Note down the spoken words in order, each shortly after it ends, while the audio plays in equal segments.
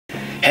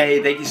Hey,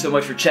 thank you so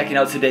much for checking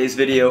out today's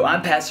video.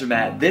 I'm Pastor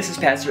Matt, this is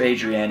Pastor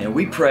Adrienne, and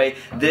we pray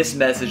this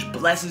message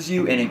blesses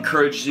you and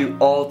encourages you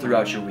all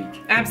throughout your week.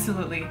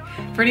 Absolutely.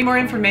 For any more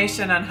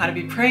information on how to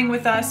be praying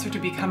with us or to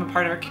become a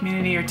part of our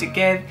community or to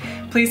give,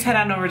 please head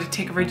on over to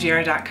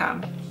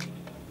takeovergr.com.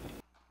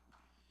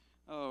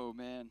 Oh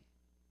man,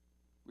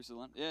 we still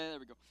on? Yeah, there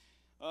we go.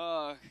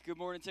 Good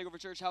morning, Takeover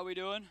Church. How we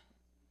doing?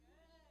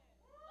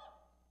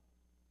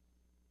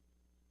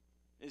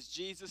 Is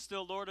Jesus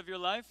still Lord of your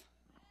life?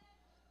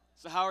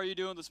 So how are you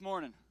doing this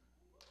morning?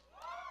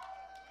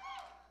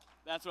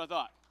 That's what I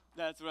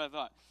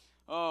thought.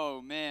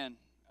 Oh man,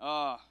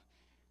 I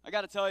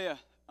got to tell you,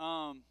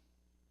 I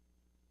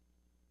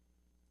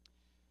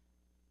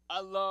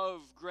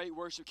love great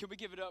worship. Can we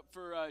give it up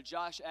for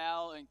Josh,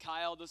 Al, and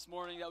Kyle this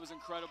morning? That was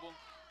incredible.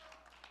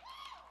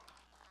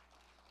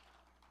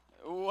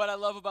 What I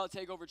love about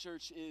Takeover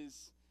Church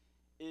is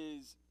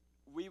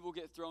we will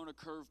get thrown a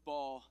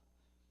curveball,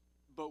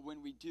 but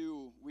when we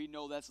do, we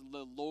know that's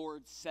the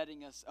Lord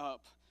setting us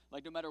up.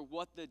 Like no matter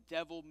what the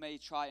devil may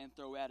try and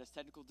throw at us,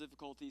 technical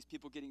difficulties,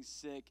 people getting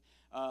sick,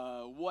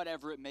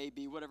 whatever it may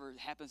be, whatever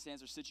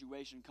happenstance or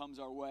situation comes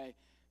our way,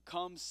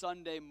 come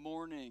Sunday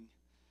morning,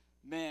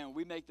 man,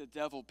 we make the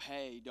devil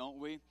pay, don't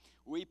we?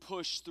 We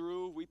push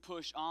through, we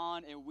push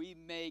on, and we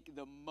make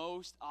the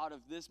most out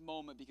of this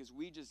moment because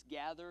we just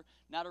gather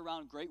not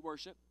around great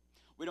worship.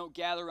 We don't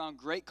gather around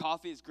great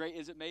coffee, as great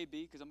as it may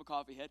be, because I'm a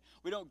coffee head.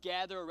 We don't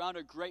gather around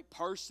a great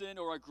person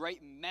or a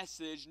great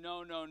message.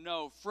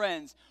 No.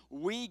 Friends,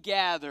 we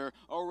gather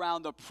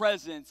around the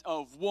presence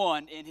of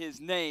one, and his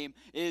name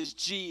is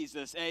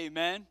Jesus.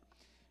 Amen?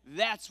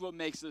 That's what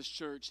makes this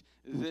church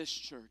this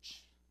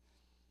church.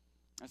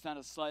 That's not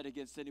a slight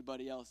against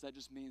anybody else. That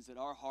just means that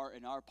our heart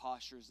and our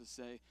posture is to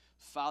say,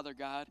 Father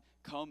God,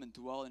 come and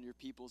dwell in your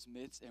people's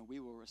midst, and we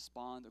will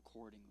respond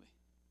accordingly.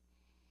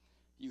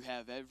 You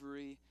have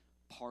every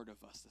part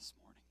of us this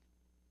morning.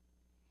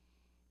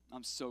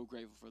 I'm so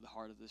grateful for the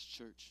heart of this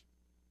church.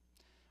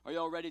 Are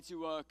y'all ready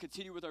to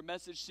continue with our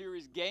message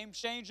series, Game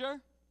Changer?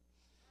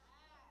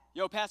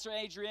 Yo, Pastor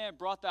Adrienne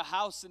brought the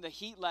house in the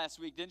heat last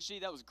week, didn't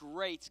she? That was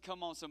great.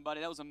 Come on, somebody.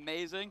 That was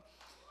amazing.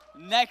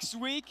 Next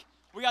week,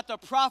 we got the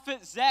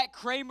prophet Zach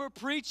Kramer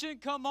preaching.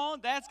 Come on,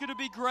 that's going to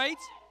be great.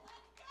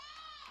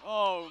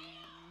 Oh,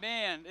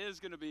 man, it is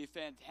going to be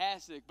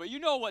fantastic. But you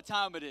know what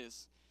time it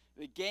is.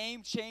 The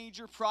Game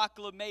Changer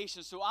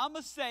proclamation. So I'm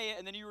going to say it,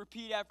 and then you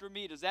repeat after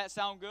me. Does that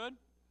sound good?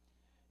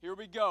 Here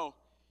we go.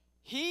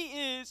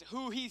 He is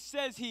who he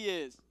says he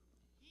is.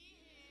 He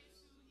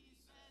is who he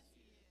says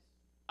he is.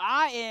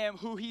 I am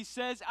who he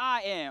says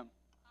I am.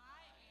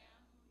 I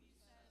am who he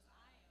says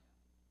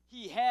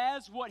I am. He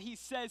has what he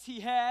says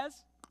he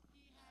has.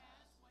 He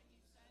has what he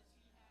says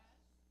he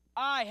has.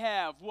 I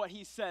have what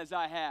he says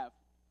I have. I have what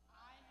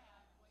he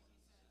says I have.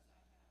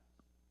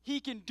 He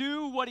can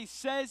do what he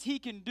says he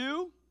can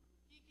do.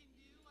 He can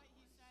do what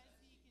he says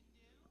he can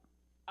do.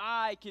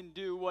 I can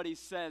do what he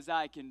says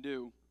I can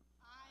do.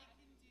 I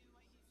can do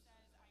what he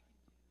says I can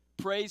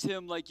do. Praise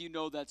him like you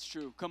know that's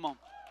true. Come on.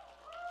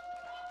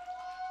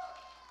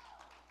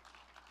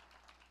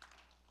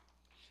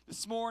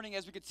 This morning,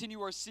 as we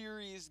continue our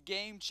series,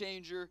 Game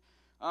Changer,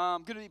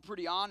 I'm going to be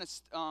pretty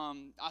honest. I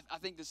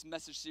think this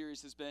message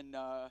series has been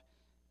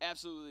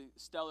absolutely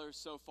stellar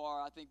so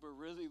far. I think we're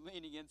really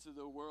leaning into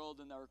the world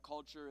and our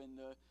culture and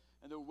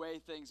the way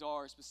things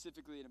are,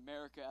 specifically in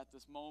America at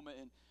this moment.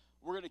 And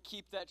we're going to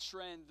keep that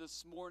trend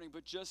this morning,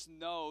 but just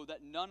know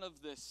that none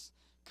of this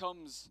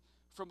comes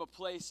from a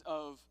place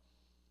of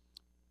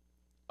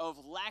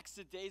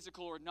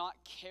lackadaisical or not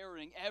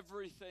caring.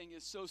 Everything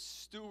is so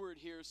steward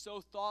here,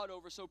 so thought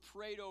over, so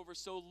prayed over,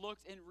 so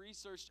looked and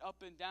researched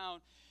up and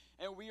down.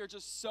 And we are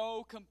just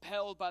so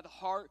compelled by the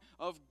heart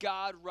of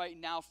God right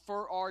now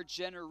for our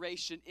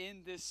generation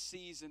in this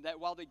season, that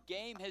while the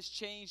game has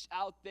changed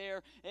out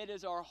there, it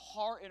is our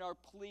heart and our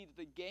plea that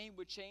the game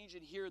would change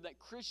in here, that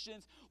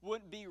Christians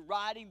wouldn't be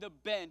riding the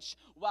bench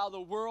while the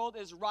world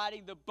is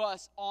riding the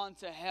bus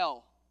onto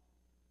hell.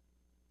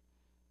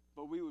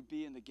 But we would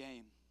be in the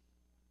game.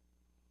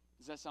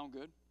 Does that sound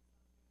good?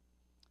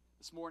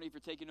 This morning, if you're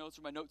taking notes,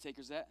 where my note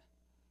takers at?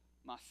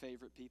 My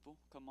favorite people.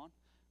 Come on.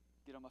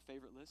 Get on my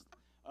favorite list.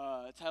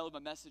 The title of my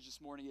message this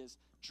morning is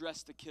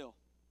Dress to Kill.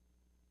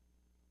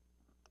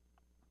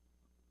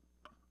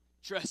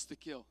 Dress to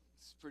Kill.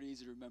 It's pretty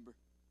easy to remember.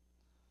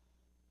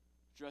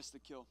 Dress to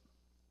Kill.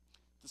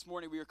 This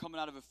morning we are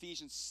coming out of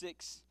Ephesians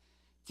 6,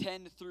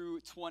 10 through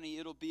 20.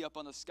 It'll be up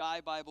on the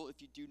Sky Bible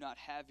if you do not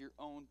have your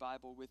own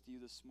Bible with you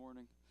this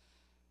morning.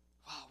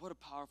 Wow, what a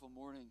powerful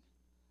morning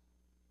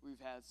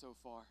we've had so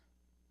far.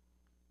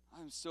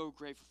 I'm so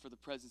grateful for the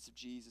presence of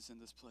Jesus in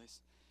this place.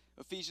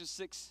 Ephesians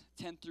 6,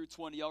 10 through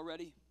 20. Y'all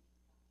ready?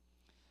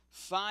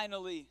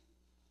 Finally,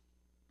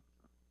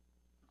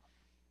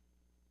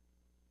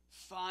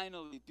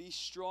 be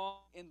strong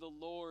in the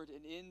Lord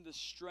and in the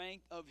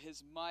strength of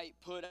his might.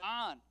 Put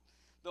on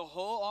the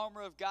whole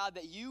armor of God,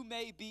 that you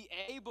may be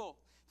able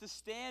to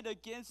stand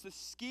against the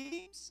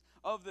schemes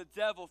of the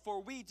devil.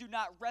 For we do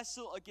not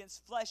wrestle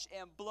against flesh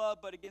and blood,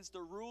 but against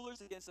the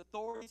rulers, against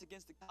authorities,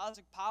 against the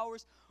cosmic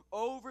powers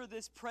over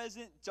this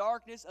present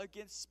darkness,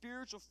 against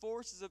spiritual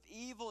forces of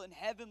evil in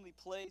heavenly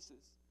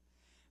places.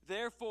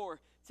 Therefore,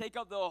 take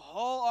up the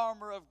whole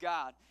armor of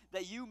God,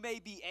 that you may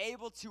be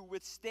able to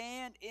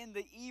withstand in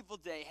the evil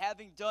day,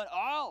 having done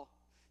all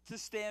to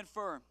stand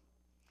firm.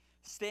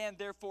 Stand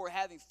therefore,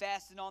 having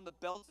fastened on the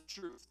belt of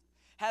truth,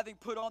 having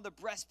put on the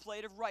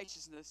breastplate of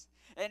righteousness,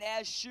 and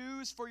as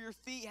shoes for your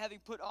feet, having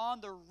put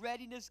on the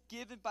readiness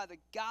given by the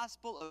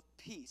gospel of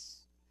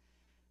peace.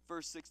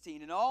 Verse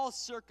 16, in all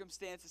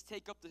circumstances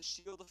take up the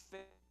shield of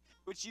faith,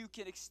 which you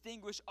can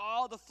extinguish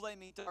all the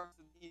flaming darts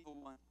of the evil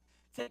one.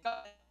 Take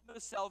up the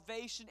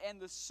salvation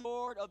and the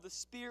sword of the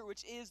Spirit,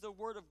 which is the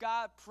word of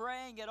God,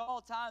 praying at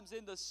all times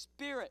in the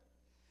Spirit,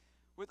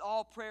 with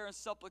all prayer and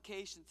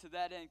supplication. To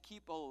that end,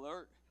 keep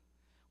alert,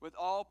 with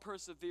all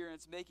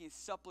perseverance, making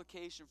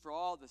supplication for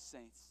all the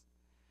saints,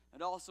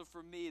 and also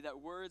for me,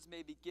 that words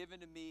may be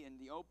given to me in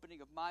the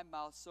opening of my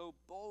mouth, so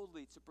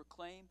boldly to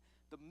proclaim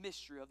the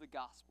mystery of the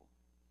gospel,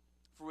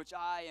 for which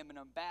I am an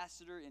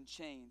ambassador in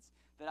chains,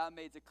 that I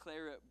may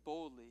declare it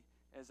boldly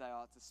as I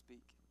ought to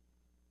speak.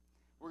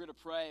 We're going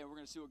to pray, and we're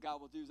going to see what God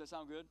will do. Does that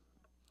sound good?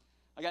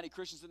 I got any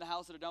Christians in the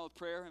house that are done with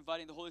prayer,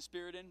 inviting the Holy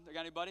Spirit in? I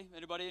got anybody?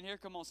 Anybody in here?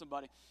 Come on,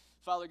 somebody.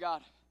 Father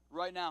God,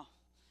 right now,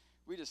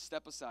 we just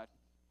step aside.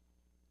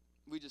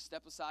 We just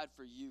step aside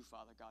for you,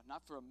 Father God.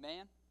 Not for a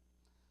man.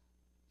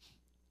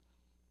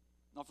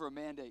 Not for a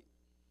mandate.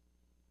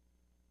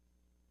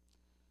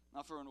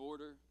 Not for an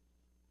order.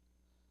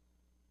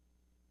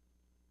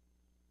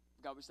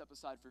 God, we step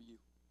aside for you.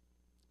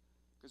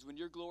 Because when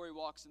your glory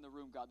walks in the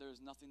room, God, there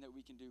is nothing that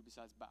we can do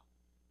besides bow.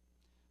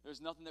 There's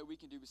nothing that we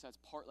can do besides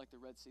part like the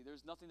Red Sea.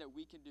 There's nothing that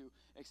we can do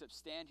except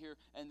stand here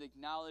and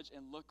acknowledge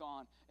and look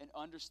on and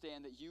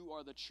understand that you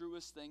are the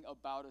truest thing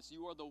about us.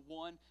 You are the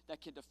one that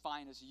can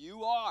define us.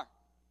 You are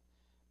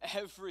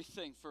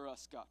everything for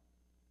us, God.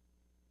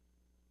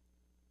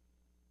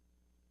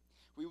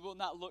 We will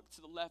not look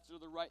to the left or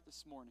the right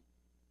this morning.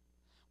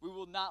 We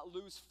will not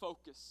lose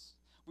focus.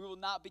 We will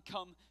not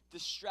become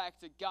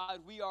distracted.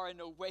 God, we are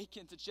an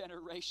awakened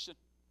generation.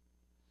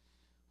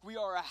 We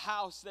are a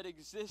house that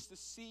exists to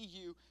see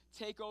you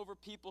take over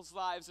people's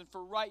lives. And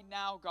for right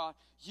now, God,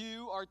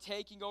 you are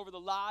taking over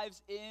the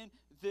lives in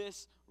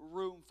this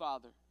room,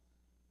 Father.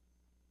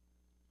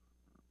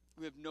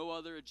 We have no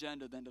other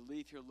agenda than to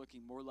leave here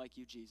looking more like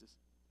you, Jesus.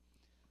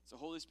 So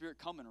Holy Spirit,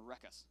 come and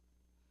wreck us.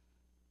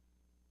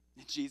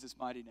 In Jesus'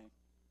 mighty name.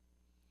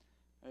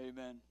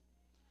 Amen.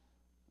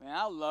 Man,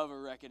 I love a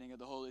reckoning of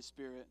the Holy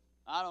Spirit.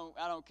 I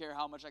don't care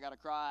how much I got to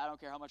cry. I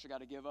don't care how much I got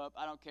to give up.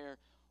 I don't care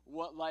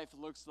what life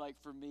looks like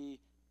for me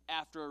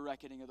after a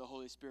reckoning of the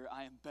Holy Spirit.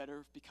 I am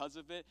better because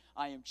of it.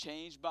 I am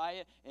changed by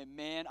it. And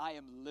man, I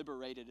am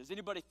liberated. Does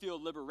anybody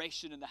feel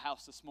liberation in the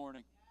house this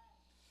morning?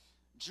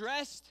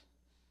 Dressed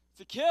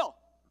to kill.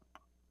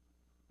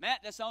 Matt,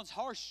 that sounds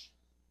harsh.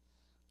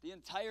 The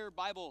entire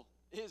Bible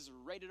is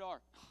rated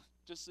R,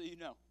 just so you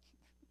know.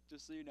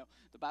 Just so you know.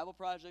 The Bible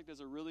Project is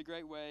a really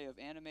great way of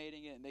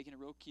animating it and making it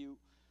real cute.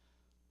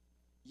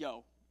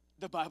 Yo,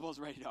 the Bible is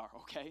rated R,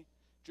 okay?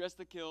 Dressed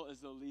to kill is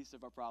the least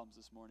of our problems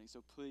this morning,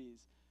 so please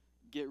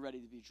get ready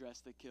to be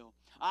dressed to kill.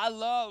 I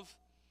love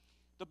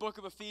the book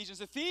of Ephesians.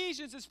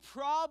 Ephesians is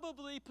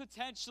probably,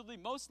 potentially,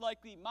 most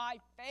likely my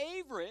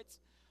favorite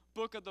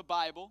book of the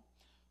Bible,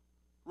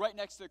 right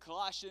next to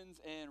Colossians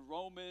and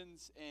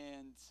Romans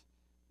and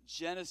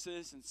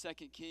Genesis and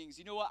 2 Kings.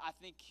 You know what? I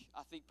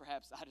think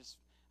perhaps I just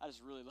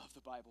really love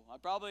the Bible. I'm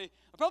probably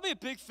a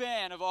big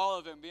fan of all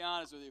of them, to be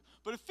honest with you.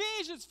 But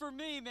Ephesians for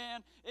me,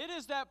 man, it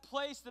is that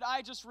place that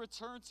I just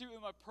return to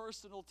in my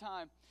personal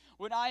time.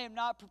 When I am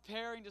not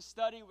preparing to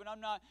study, when I'm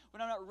not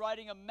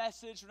writing a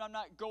message, when I'm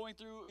not going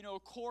through, a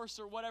course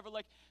or whatever,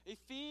 like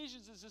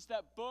Ephesians is just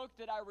that book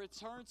that I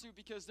return to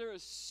because there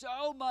is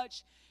so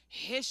much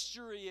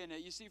history in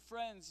it. You see,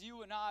 friends,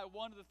 you and I,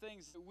 one of the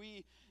things that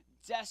we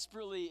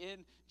desperately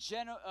in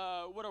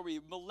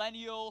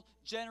millennial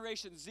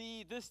Generation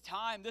Z, this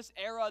time, this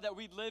era that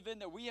we live in,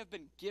 that we have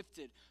been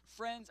gifted.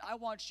 Friends, I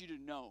want you to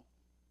know,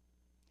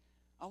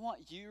 I want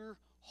your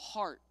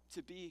heart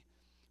to be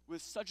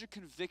with such a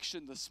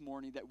conviction this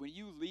morning that when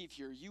you leave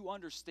here, you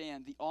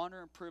understand the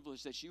honor and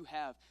privilege that you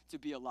have to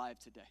be alive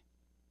today.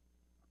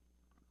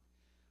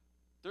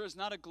 There is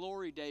not a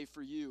glory day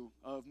for you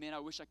of, man, I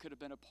wish I could have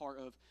been a part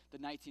of the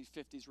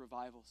 1950s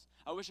revivals.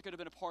 I wish I could have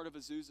been a part of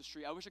Azusa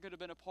Street. I wish I could have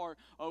been a part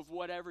of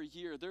whatever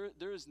year.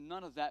 There is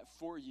none of that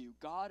for you.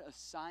 God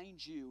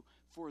assigned you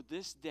for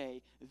this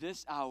day,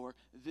 this hour,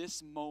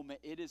 this moment.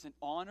 It is an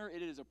honor,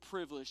 it is a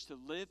privilege to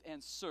live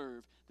and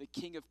serve the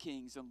King of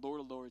Kings and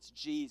Lord of Lords,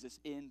 Jesus,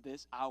 in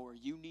this hour.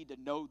 You need to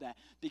know that,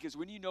 because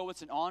when you know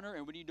it's an honor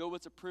and when you know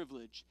it's a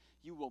privilege,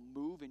 you will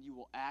move and you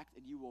will act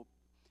and you will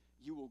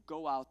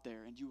go out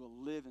there and you will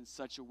live in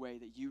such a way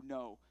that you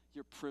know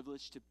you're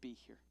privileged to be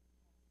here.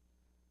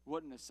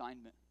 What an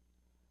assignment.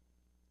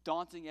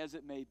 Daunting as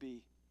it may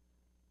be,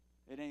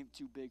 it ain't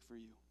too big for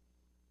you.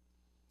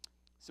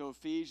 So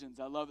Ephesians,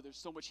 I love it. There's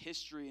so much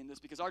history in this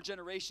because our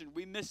generation,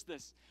 we miss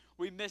this.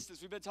 We miss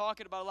this. We've been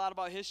talking about a lot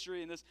about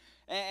history in this,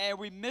 and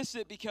we miss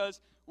it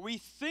because we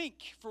think,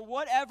 for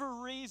whatever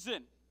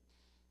reason,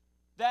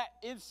 that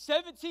in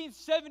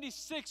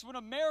 1776, when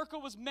America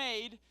was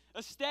made,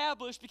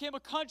 established, became a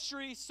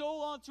country,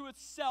 sold unto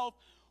itself,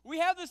 we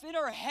have this in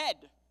our head.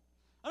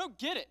 I don't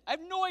get it. I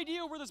have no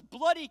idea where this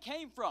bloody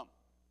came from.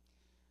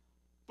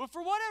 But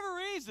for whatever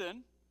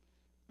reason,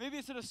 maybe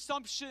it's an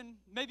assumption,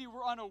 maybe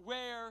we're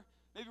unaware,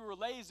 maybe we're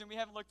lazy and we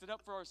haven't looked it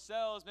up for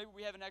ourselves, maybe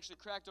we haven't actually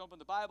cracked open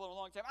the Bible in a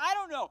long time. I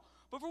don't know.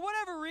 But for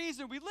whatever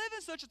reason, we live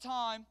in such a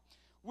time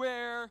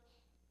where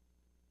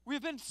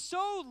we've been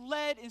so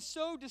led and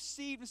so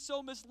deceived and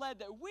so misled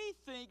that we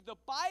think the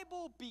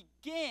Bible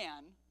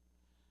began,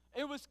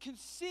 it was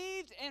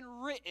conceived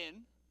and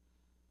written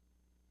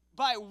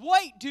by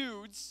white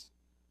dudes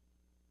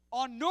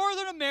on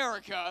Northern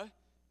America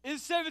in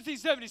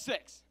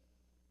 1776.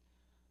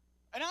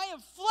 And I am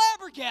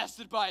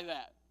flabbergasted by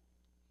that.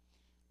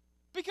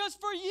 Because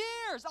for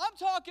years, I'm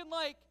talking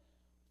like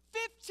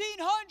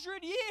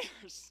 1,500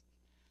 years,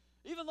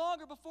 even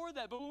longer before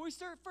that. But when we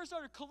first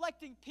started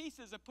collecting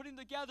pieces and putting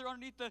them together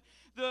underneath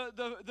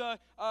the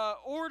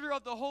order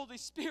of the Holy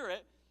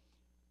Spirit,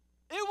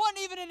 it wasn't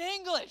even in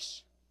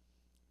English.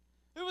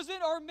 It was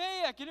in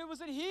Aramaic, and it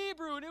was in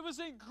Hebrew, and it was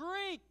in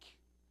Greek.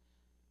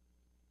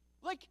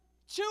 Like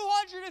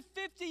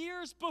 250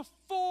 years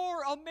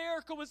before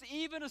America was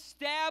even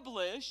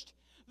established,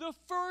 the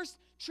first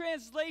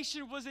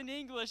translation was in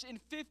English in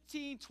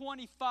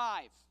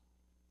 1525.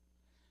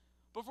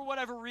 But for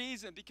whatever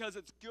reason, because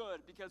it's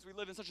good, because we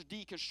live in such a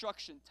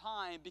deconstruction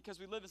time, because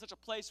we live in such a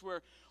place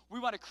where we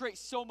want to create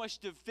so much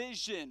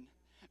division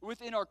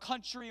within our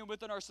country and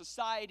within our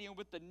society and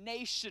with the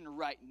nation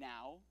right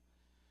now,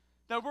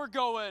 that we're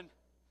going,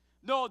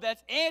 no,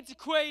 that's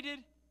antiquated,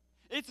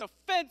 it's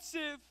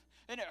offensive,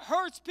 and it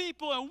hurts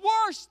people, and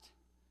worst,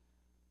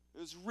 it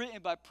was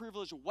written by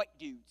privileged white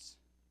dudes.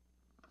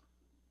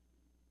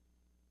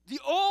 The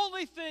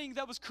only thing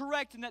that was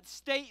correct in that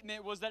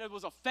statement was that it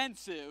was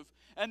offensive,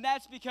 and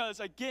that's because,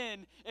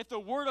 again, if the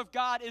Word of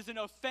God isn't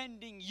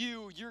offending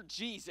you, you're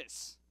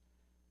Jesus,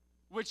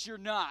 which you're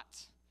not,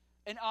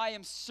 and I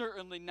am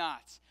certainly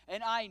not,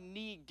 and I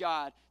need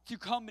God to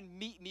come and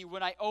meet me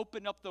when I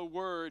open up the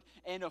Word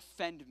and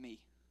offend me.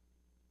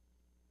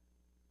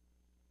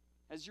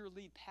 As your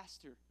lead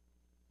pastor,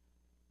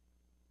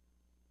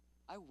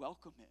 I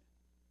welcome it.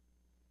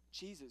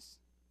 Jesus,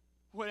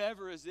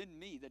 whatever is in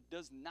me that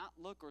does not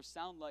look or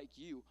sound like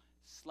you,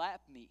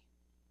 slap me.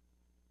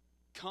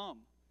 Come.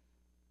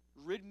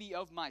 Rid me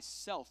of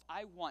myself.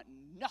 I want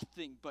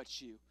nothing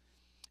but you.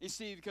 You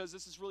see, because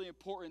this is really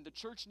important, the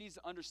church needs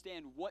to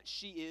understand what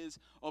she is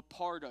a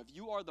part of.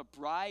 You are the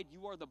bride.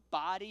 You are the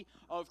body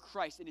of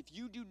Christ. And if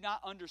you do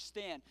not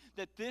understand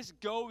that this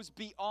goes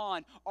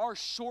beyond our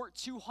short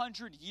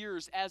 200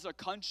 years as a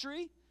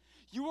country,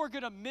 you are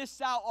going to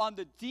miss out on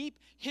the deep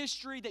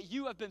history that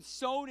you have been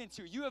sown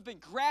into, you have been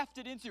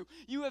grafted into,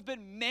 you have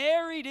been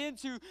married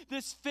into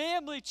this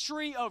family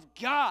tree of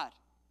God.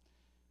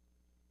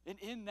 And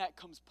in that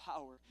comes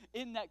power,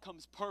 in that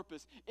comes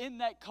purpose, in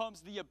that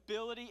comes the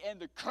ability and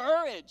the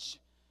courage.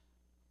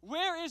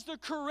 Where is the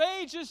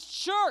courageous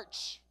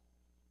church?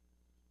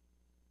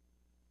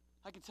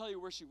 I can tell you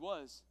where she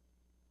was.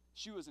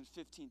 She was in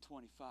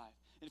 1525.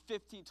 In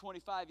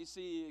 1525, you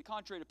see,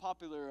 contrary to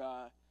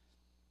popular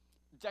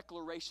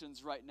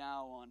declarations right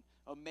now on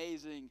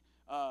amazing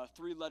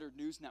three-lettered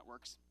news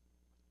networks.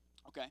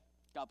 Okay,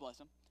 God bless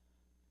them.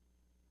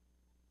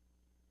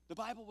 The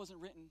Bible wasn't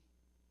written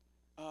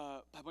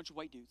by a bunch of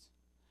white dudes.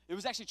 It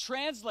was actually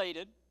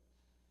translated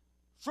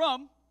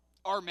from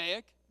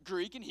Aramaic,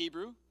 Greek, and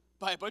Hebrew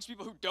by a bunch of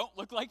people who don't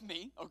look like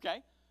me,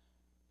 okay?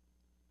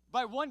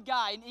 By one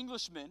guy, an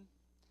Englishman,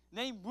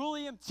 named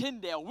William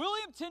Tyndale.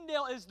 William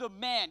Tyndale is the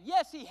man.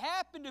 Yes, he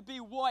happened to be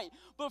white.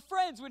 But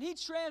friends, when he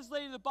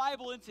translated the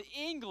Bible into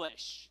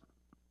English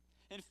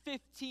in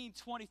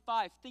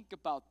 1525, think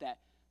about that.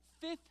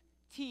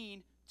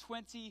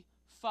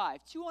 1525,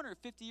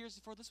 250 years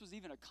before this was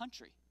even a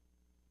country.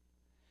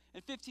 In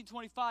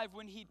 1525,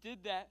 when he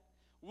did that,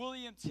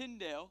 William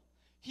Tyndale,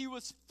 he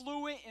was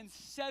fluent in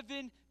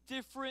 7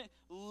 different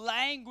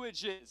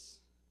languages.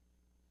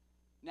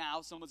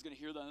 Now, someone's going to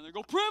hear that and they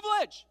go,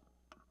 privilege!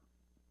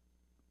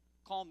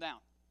 Calm down.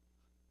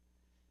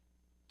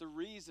 The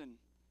reason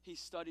he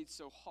studied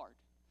so hard,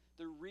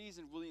 the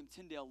reason William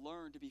Tyndale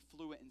learned to be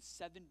fluent in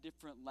 7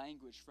 different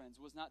languages, friends,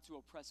 was not to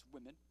oppress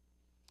women,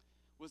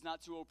 was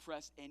not to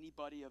oppress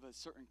anybody of a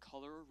certain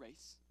color or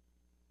race.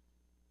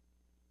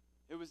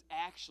 It was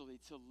actually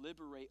to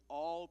liberate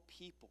all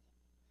people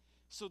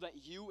so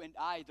that you and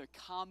I, the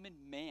common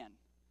man,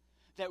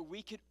 that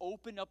we could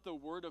open up the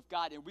Word of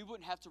God and we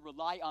wouldn't have to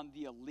rely on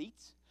the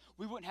elite.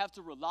 We wouldn't have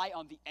to rely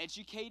on the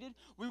educated.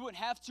 We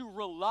wouldn't have to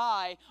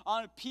rely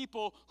on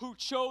people who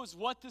chose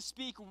what to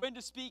speak, when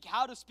to speak,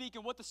 how to speak,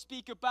 and what to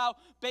speak about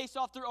based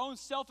off their own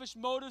selfish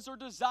motives or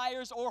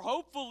desires, or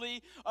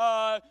hopefully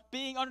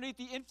being underneath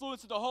the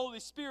influence of the Holy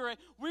Spirit.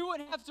 We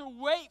wouldn't have to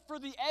wait for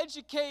the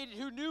educated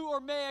who knew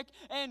Aramaic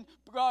and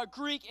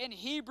Greek and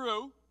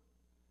Hebrew.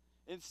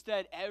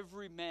 Instead,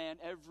 every man,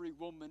 every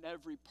woman,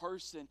 every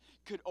person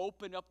could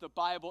open up the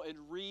Bible and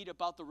read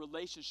about the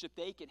relationship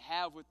they can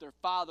have with their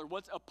Father.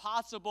 What's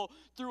possible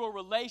through a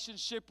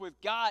relationship with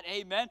God,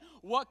 amen?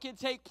 What can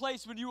take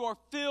place when you are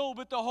filled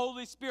with the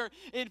Holy Spirit?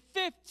 In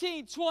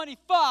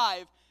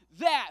 1525,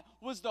 that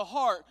was the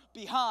heart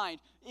behind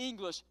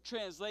English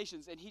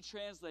translations, and he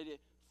translated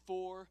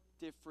 4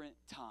 different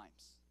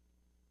times.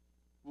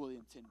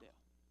 William Tyndale.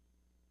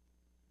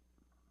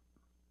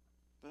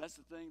 But that's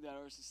the thing that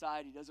our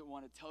society doesn't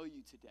want to tell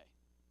you today.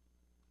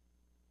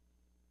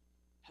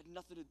 Had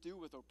nothing to do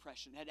with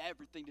oppression, had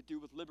everything to do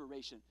with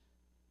liberation,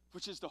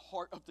 which is the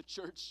heart of the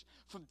church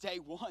from day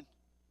one.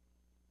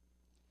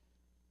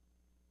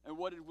 And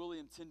what did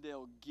William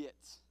Tyndale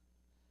get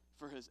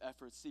for his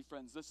efforts? See,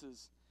 friends, this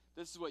is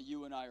what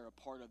you and I are a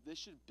part of. This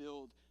should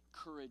build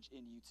courage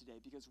in you today,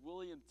 because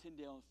William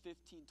Tyndale in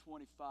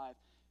 1525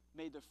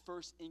 made the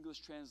first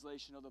English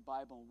translation of the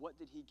Bible. And what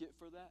did he get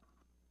for that?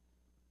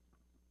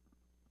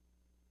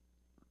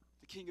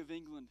 The King of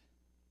England,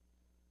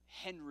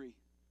 Henry.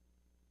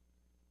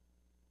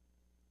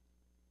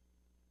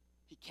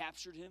 He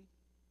captured him,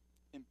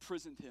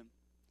 imprisoned him,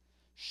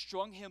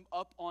 strung him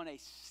up on a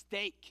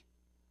stake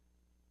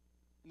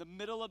in the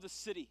middle of the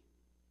city,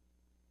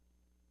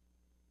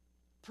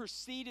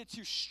 proceeded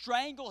to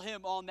strangle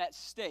him on that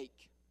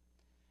stake,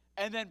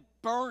 and then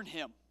burn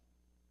him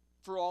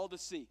for all to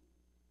see,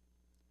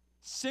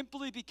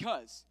 simply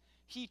because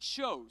he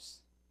chose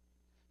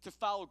to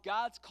follow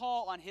God's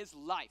call on his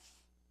life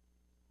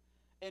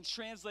and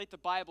translate the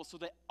Bible so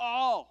that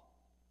all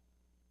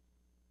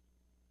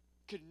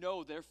could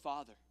know their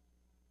Father.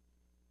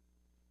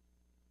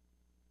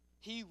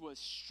 He was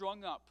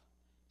strung up,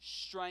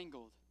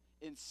 strangled,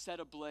 and set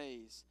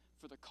ablaze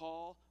for the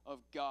call of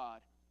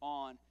God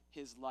on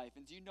his life.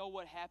 And do you know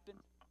what happened?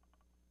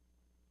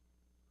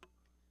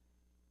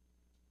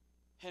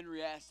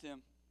 Henry asked him,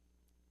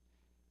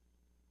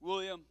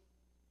 William,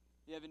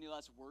 you have any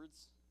last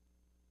words?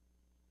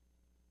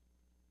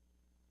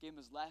 Gave him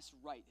his last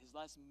right, his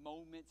last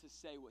moment to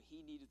say what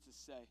he needed to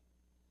say.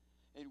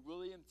 And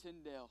William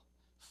Tyndale,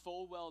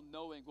 full well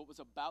knowing what was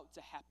about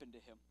to happen to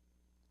him,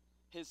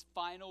 his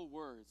final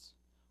words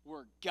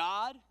were,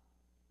 God,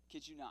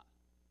 kid you not,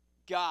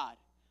 God,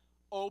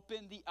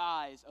 open the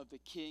eyes of the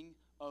King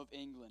of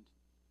England.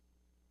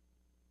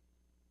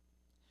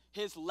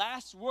 His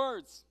last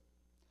words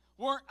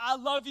weren't, I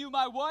love you,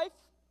 my wife.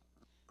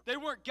 They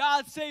weren't,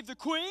 God save the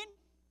Queen.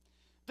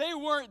 They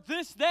weren't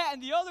this, that,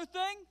 and the other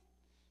thing.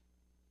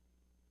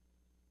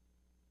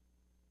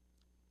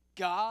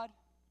 God,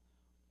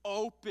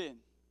 open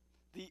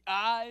the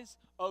eyes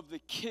of the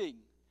King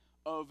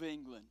of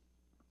England.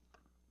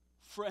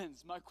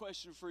 Friends, my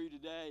question for you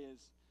today is,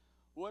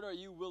 what are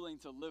you willing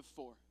to live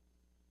for?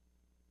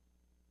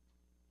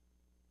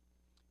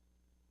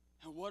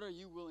 And what are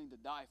you willing to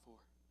die for?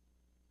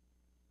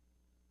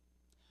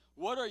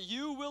 What are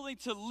you willing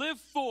to live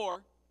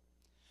for?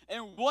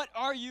 And what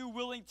are you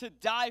willing to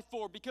die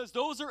for? Because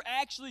those are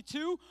actually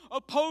two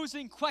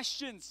opposing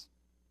questions.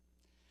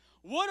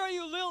 What are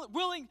you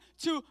willing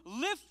to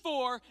live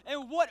for,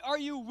 and what are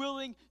you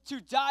willing to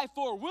die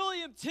for?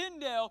 William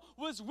Tyndale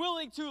was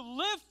willing to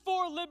live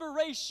for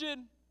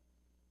liberation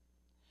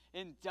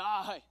and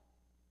die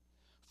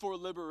for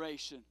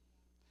liberation.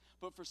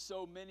 But for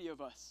so many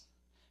of us,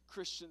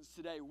 Christians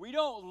today, we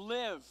don't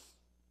live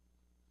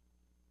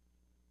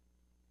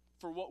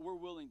for what we're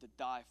willing to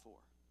die for.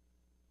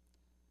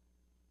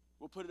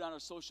 We'll put it on our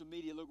social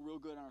media, look real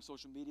good on our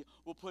social media.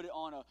 We'll put it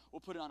on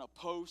a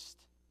post.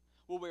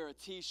 We'll wear a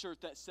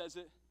t-shirt that says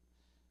it.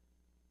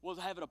 We'll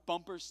have it a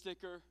bumper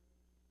sticker.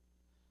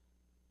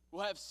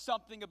 We'll have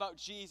something about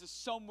Jesus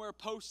somewhere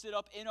posted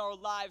up in our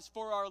lives,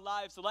 for our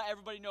lives, to let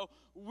everybody know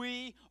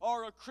we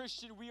are a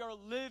Christian. We are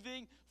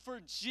living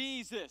for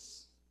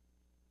Jesus.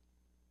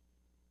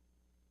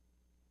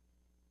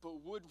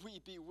 But would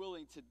we be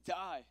willing to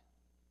die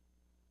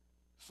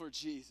for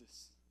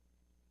Jesus?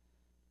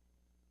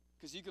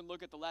 Because you can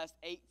look at the last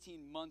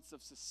 18 months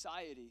of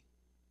society,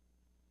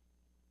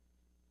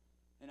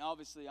 and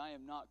obviously I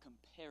am not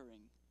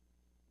comparing.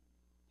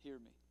 Hear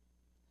me.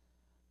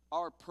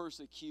 Our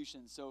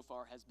persecution so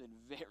far has been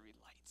very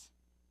light.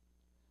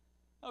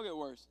 It'll get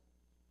worse,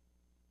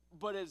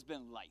 but it's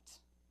been light.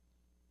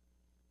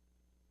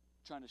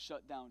 Trying to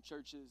shut down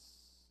churches,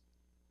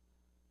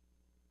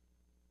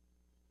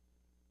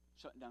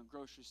 shutting down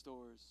grocery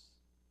stores,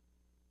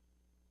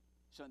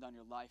 shutting down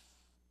your life.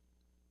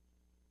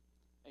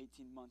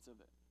 18 months of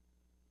it.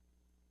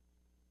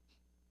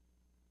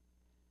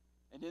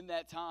 And in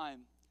that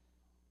time,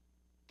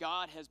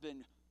 God has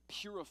been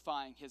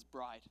purifying his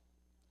bride,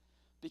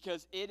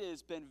 because it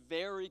has been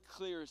very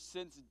clear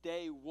since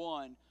day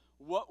one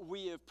what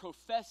we have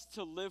professed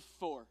to live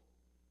for,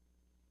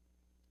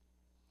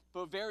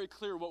 but very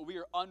clear what we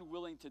are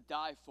unwilling to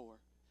die for.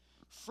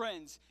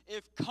 Friends,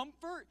 if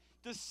comfort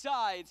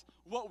decides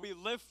what we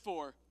live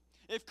for,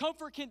 if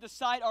comfort can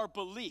decide our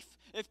belief,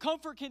 if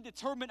comfort can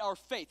determine our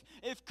faith,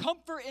 if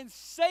comfort and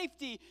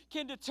safety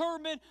can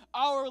determine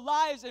our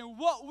lives and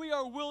what we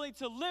are willing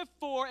to live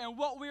for and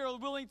what we are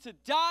willing to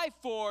die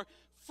for,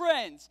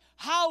 friends,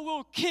 how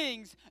will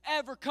kings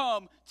ever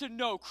come to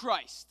know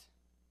Christ?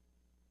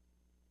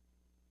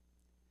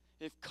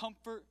 If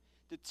comfort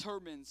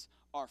determines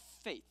our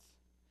faith,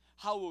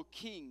 how will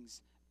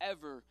kings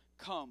ever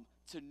come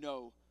to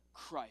know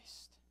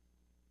Christ?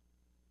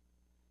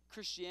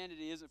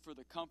 Christianity isn't for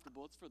the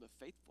comfortable, it's for the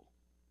faithful.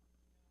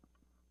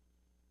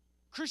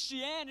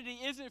 Christianity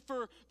isn't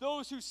for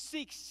those who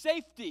seek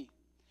safety,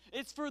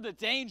 it's for the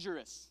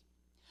dangerous.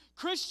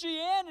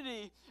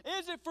 Christianity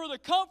isn't for the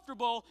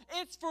comfortable,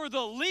 it's for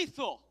the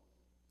lethal.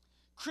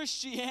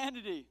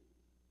 Christianity,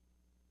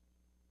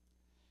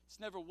 it's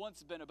never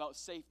once been about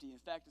safety. In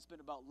fact, it's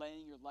been about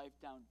laying your life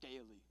down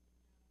daily.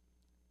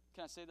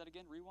 Can I say that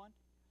again? Rewind.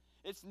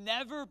 It's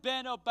never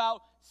been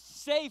about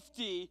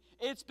safety.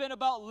 It's been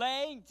about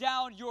laying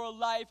down your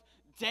life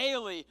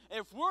daily.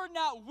 If we're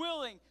not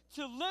willing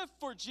to live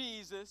for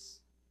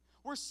Jesus,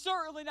 we're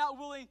certainly not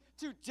willing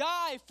to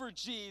die for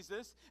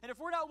Jesus. And if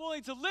we're not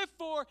willing to live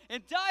for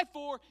and die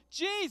for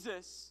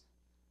Jesus,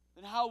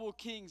 then how will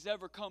kings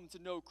ever come to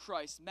know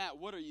Christ? Matt,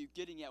 what are you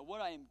getting at?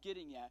 What I am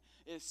getting at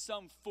is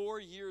some 4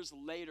 years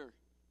later.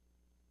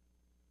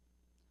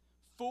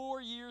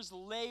 4 years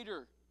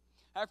later,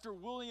 after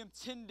William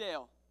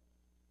Tyndale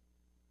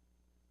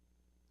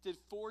did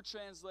 4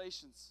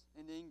 translations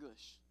in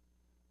English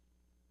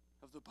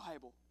of the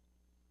Bible,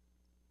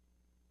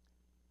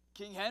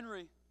 King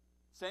Henry,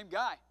 same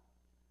guy,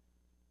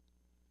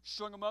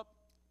 strung him up,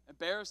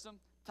 embarrassed him,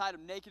 tied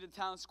him naked in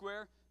town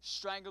square,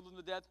 strangled him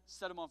to death,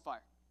 set him on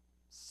fire.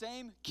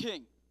 Same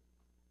king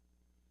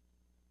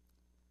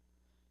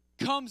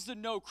comes to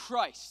know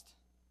Christ.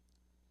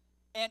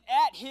 And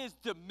at his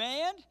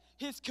demand,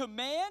 his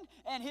command,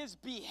 and his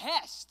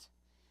behest,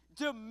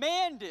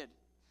 demanded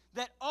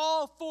that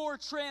all 4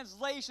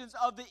 translations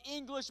of the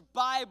English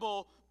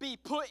Bible be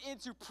put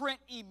into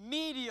print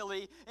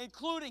immediately,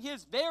 including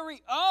his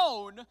very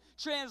own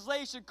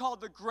translation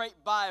called the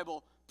Great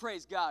Bible.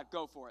 Praise God.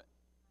 Go for it.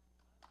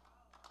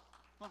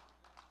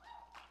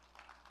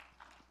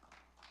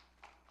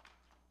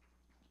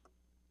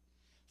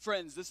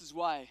 Friends, this is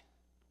why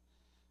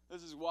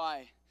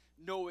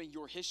knowing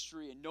your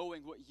history and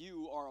knowing what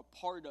you are a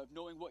part of,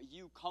 knowing what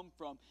you come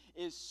from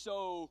is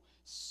so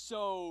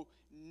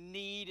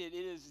needed.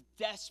 It is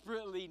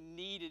desperately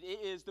needed.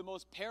 It is the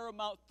most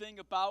paramount thing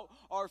about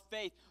our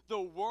faith. The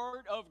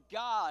Word of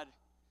God.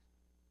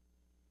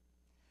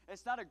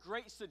 It's not a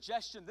great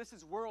suggestion. This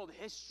is world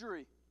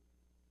history.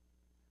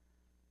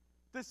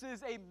 This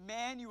is a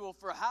manual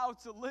for how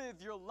to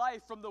live your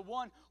life from the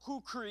one who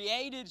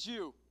created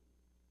you.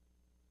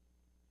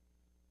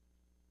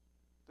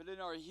 But in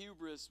our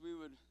hubris, we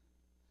would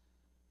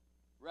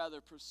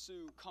rather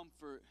pursue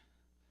comfort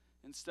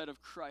instead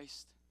of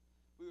Christ.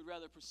 We would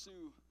rather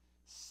pursue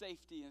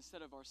safety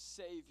instead of our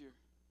Savior.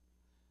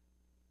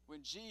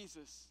 When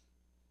Jesus,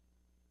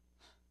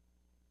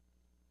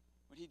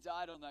 when he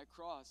died on that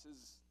cross,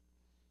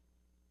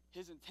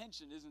 his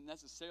intention isn't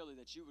necessarily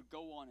that you would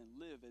go on and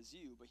live as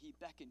you, but he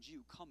beckoned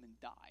you, come and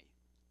die.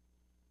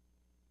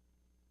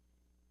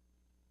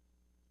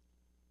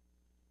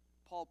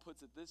 Paul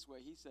puts it this way.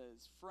 He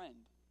says, friend,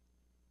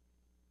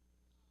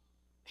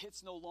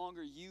 it's no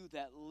longer you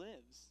that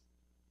lives.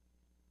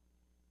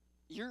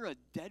 You're a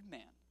dead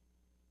man.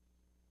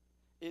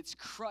 It's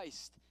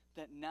Christ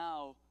that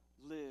now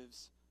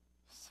lives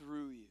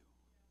through you.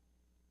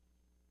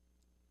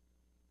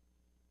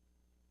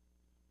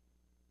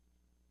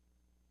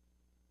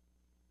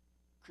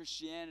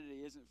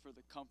 Christianity isn't for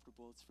the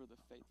comfortable, it's for the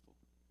faithful.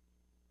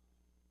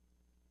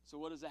 So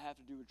what does that have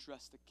to do with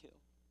dress to kill?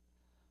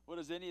 What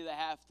does any of that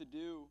have to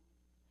do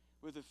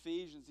with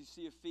Ephesians? You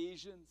see,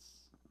 Ephesians,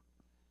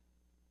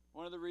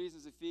 one of the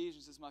reasons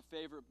Ephesians is my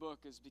favorite book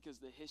is because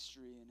of the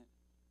history in it.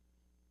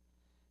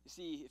 You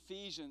see,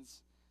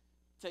 Ephesians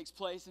takes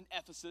place in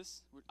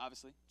Ephesus,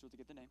 obviously, that's where to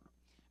get the name.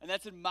 And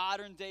that's in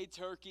modern-day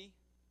Turkey.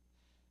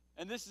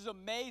 And this is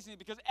amazing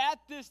because at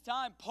this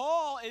time,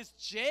 Paul is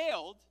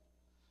jailed,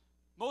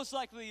 most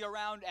likely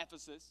around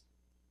Ephesus.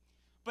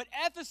 But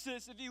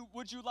Ephesus,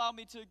 would you allow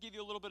me to give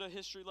you a little bit of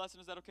history lesson?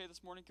 Is that okay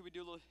this morning? Can we do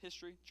a little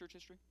history, church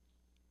history?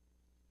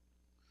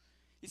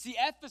 You see,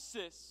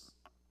 Ephesus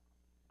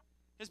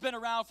has been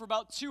around for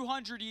about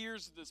 200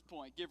 years at this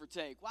point, give or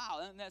take. Wow,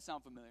 doesn't that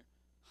sound familiar?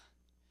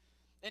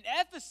 And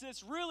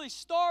Ephesus really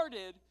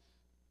started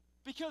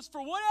because for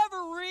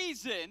whatever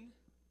reason,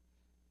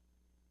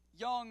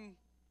 young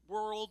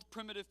world,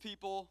 primitive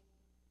people,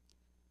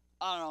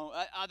 I don't know,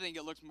 I think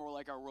it looks more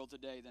like our world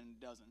today than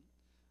it doesn't.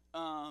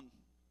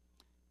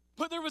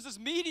 But there was this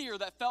meteor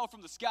that fell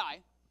from the sky.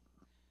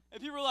 And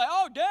people were like,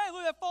 oh, dang,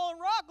 look at that fallen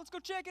rock. Let's go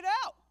check it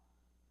out.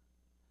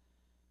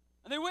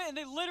 And they went and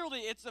they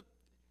literally,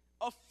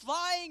 a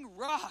flying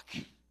rock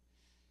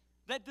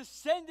that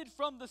descended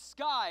from the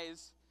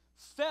skies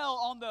fell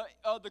on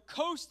the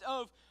coast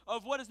of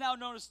what is now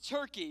known as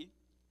Turkey.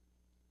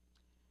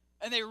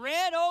 And they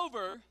ran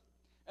over,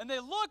 and they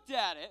looked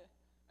at it,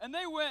 and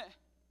they went,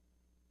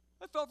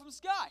 it fell from the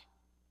sky.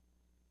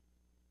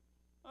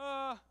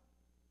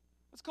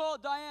 Let's call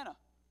it Diana.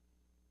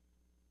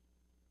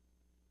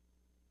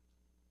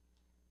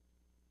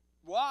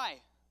 Why?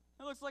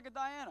 It looks like a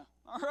Diana.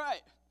 All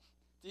right.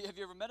 Have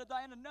you ever met a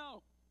Diana?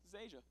 No. This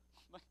is Asia.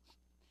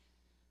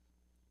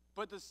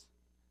 But this,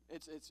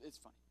 it's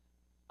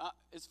funny.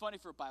 It's funny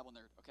for a Bible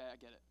nerd. Okay, I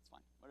get it. It's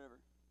fine. Whatever.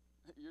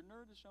 Your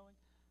nerd is showing.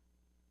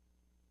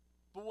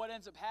 But what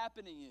ends up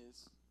happening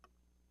is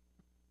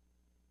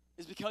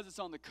because it's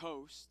on the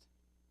coast,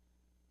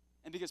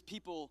 and because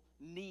people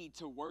need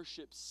to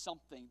worship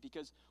something,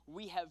 because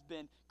we have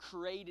been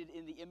created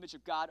in the image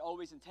of God,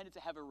 always intended to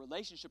have a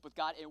relationship with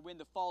God, and when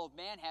the fall of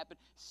man happened,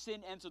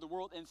 sin entered the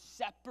world and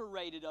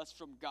separated us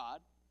from God.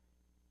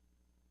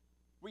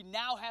 We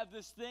now have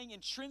this thing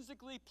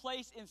intrinsically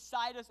placed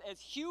inside us as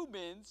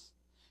humans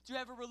to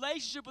have a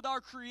relationship with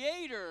our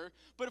Creator.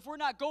 But if we're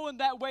not going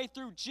that way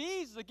through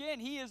Jesus,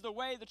 again, He is the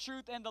way, the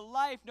truth, and the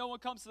life. No one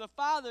comes to the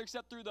Father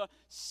except through the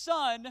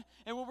Son.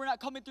 And when we're not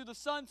coming through the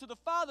Son to the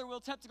Father, we'll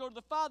attempt to go to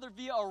the Father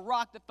via a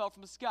rock that fell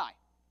from the sky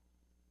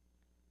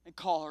and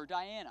call her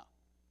Diana.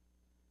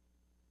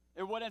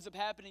 And what ends up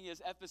happening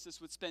is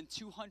Ephesus would spend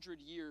 200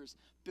 years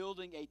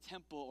building a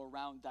temple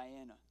around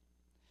Diana.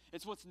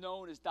 It's what's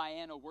known as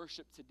Diana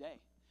worship today.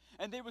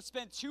 And they would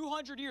spend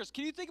 200 years.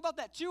 Can you think about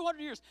that? 200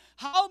 years.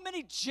 How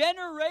many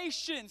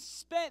generations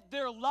spent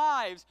their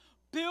lives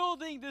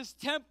building this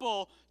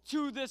temple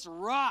to this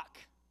rock?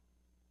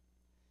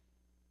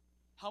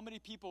 How many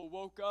people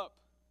woke up,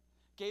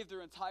 gave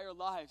their entire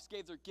lives,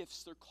 gave their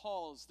gifts, their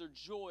calls, their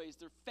joys,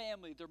 their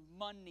family, their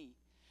money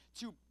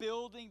to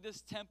building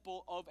this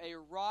temple of a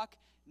rock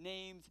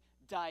named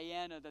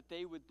Diana that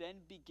they would then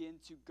begin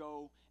to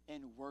go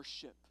and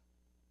worship?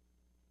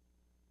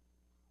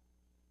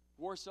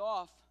 Worse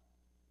off,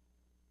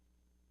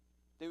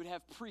 they would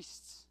have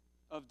priests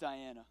of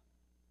Diana.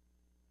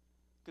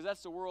 Because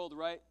that's the world,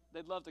 right?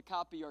 They'd love to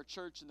copy our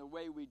church and the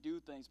way we do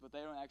things, but they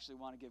don't actually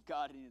want to give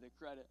God any of the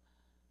credit.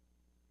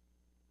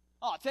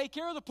 Oh, take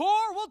care of the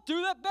poor? We'll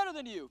do that better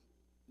than you.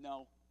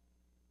 No.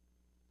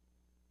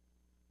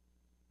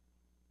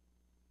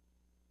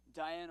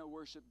 Diana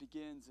worship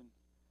begins, and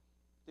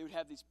they would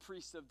have these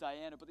priests of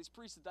Diana. But these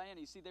priests of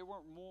Diana, you see, they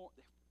weren't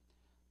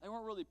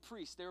really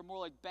priests. They were more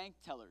like bank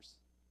tellers.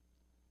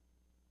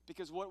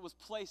 Because what was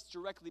placed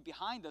directly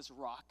behind this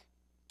rock,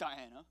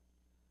 Diana,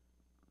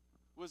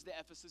 was the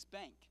Ephesus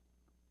bank.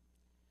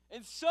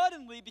 And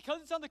suddenly, because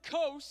it's on the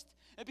coast,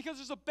 and because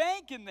there's a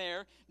bank in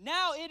there,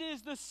 now it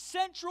is the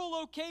central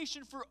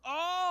location for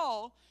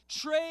all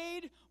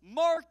trade,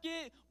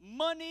 market,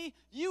 money.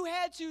 You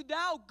had to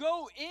now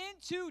go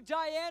into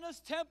Diana's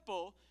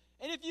temple,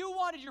 and if you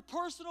wanted your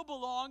personal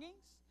belongings,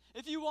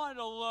 if you wanted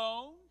a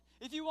loan,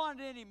 if you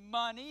wanted any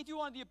money, if you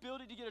wanted the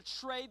ability to get a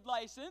trade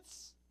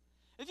license,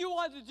 if you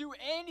wanted to do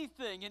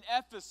anything in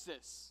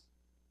Ephesus,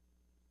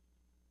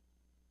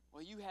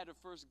 well, you had to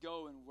first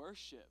go and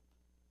worship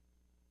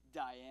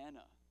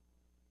Diana.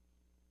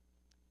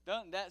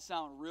 Doesn't that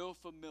sound real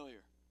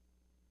familiar?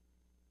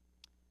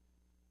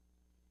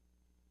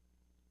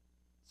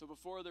 So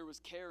before there was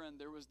Karen,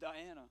 there was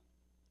Diana.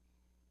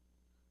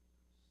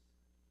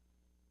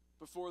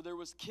 Before there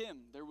was Kim,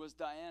 there was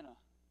Diana.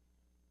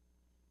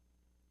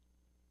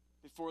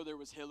 Before there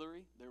was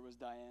Hillary, there was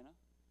Diana.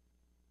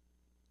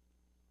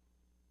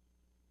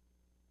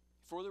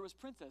 Before there was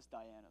Princess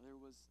Diana, there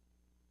was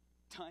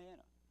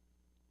Diana.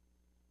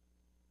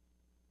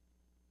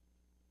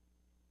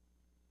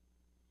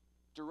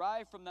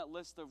 Derive from that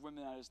list of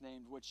women I just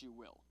named what you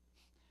will.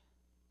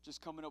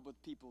 Just coming up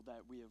with people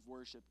that we have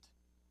worshipped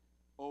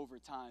over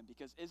time.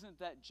 Because isn't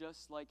that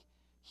just like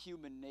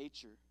human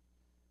nature,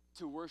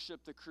 to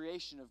worship the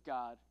creation of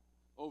God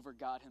over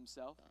God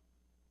Himself?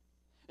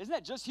 Isn't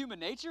that just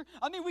human nature?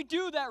 I mean, we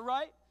do that,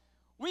 right?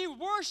 We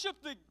worship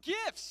the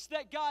gifts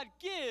that God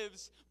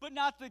gives, but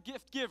not the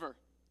gift giver.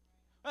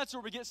 That's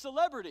where we get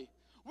celebrity.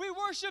 We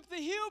worship the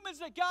humans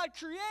that God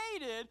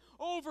created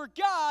over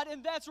God,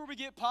 and that's where we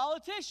get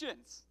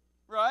politicians,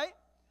 right?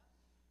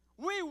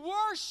 We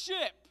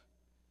worship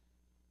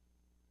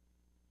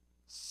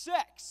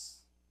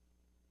sex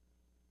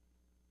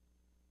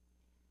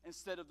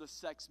instead of the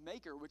sex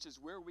maker, which is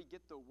where we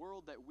get the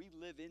world that we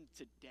live in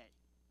today.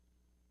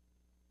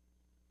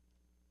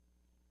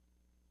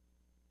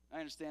 I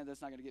understand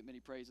that's not going to get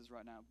many praises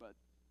right now, but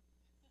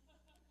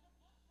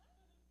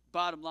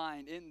bottom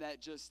line, isn't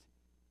that just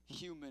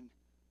human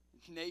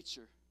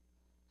nature,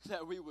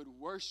 that we would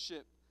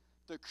worship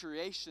the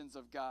creations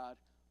of God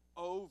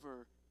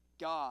over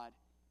God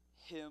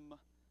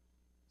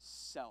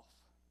Himself?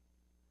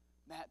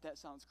 Matt, that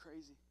sounds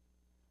crazy.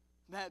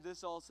 Matt,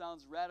 this all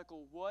sounds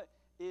radical. What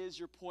is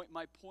your point?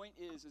 My point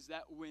is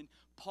that when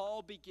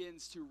Paul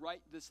begins to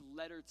write this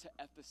letter to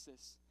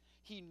Ephesus,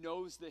 he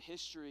knows the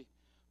history.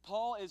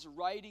 Paul is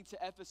writing to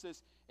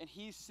Ephesus, and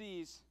he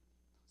sees,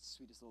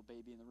 Sweetest little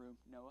baby in the room,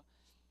 Noah.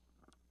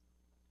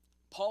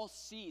 Paul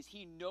sees,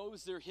 he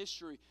knows their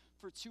history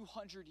for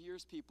 200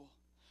 years, people.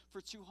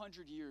 For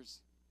 200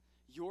 years,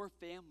 your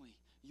family,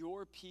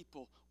 your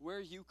people, where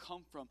you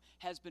come from,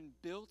 has been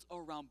built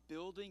around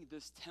building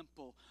this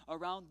temple,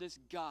 around this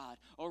God,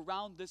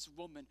 around this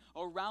woman,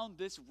 around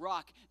this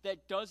rock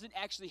that doesn't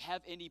actually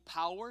have any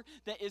power,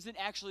 that isn't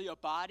actually a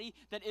body,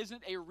 that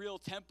isn't a real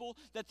temple,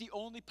 that the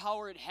only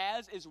power it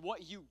has is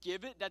what you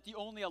give it, that the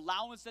only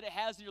allowance that it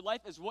has in your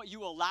life is what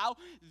you allow.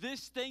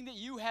 This thing that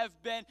you have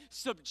been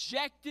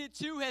subjected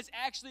to has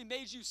actually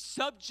made you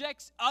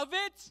subjects of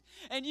it,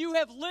 and you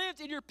have lived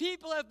and your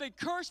people have been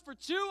cursed for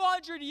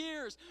 200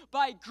 years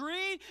by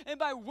greed and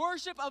by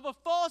worship of a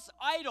false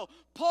idol.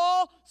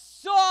 Paul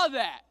saw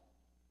that.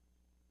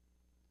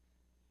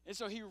 And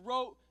so he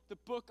wrote the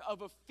book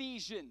of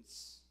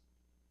Ephesians,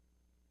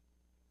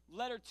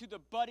 letter to the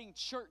budding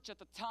church at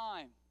the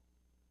time.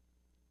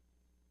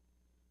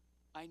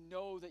 I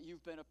know that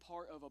you've been a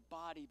part of a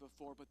body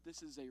before, but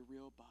this is a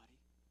real body.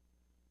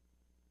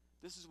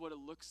 This is what it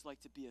looks like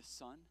to be a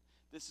son.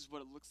 This is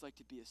what it looks like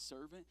to be a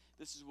servant.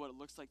 This is what it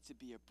looks like to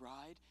be a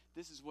bride.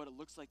 This is what it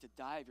looks like to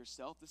die of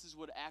yourself. This is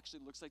what it actually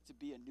looks like to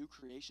be a new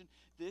creation.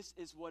 This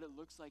is what it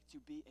looks like to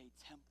be a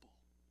temple,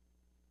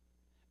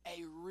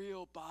 a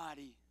real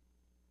body.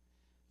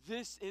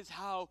 This is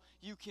how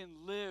you can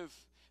live.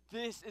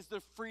 This is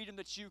the freedom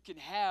that you can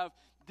have.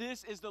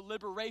 This is the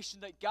liberation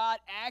that God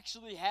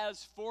actually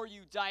has for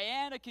you.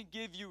 Diana can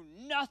give you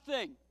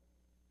nothing,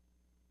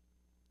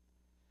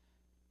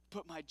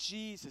 but my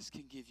Jesus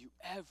can give you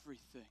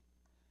everything.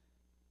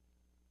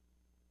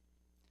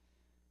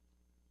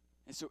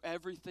 And so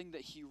everything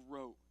that he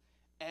wrote,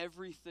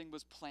 everything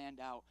was planned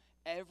out.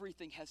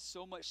 Everything has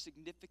so much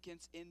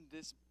significance in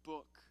this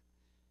book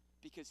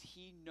because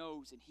he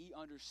knows and he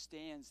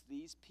understands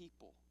these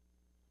people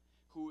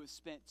who have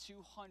spent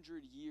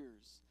 200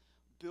 years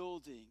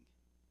building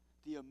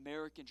the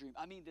American dream.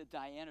 I mean the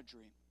Diana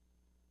dream.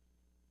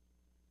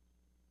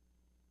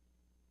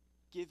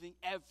 Giving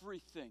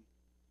everything.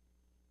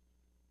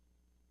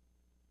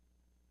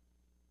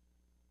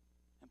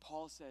 And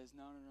Paul says,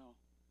 no.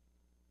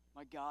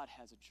 My God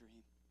has a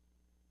dream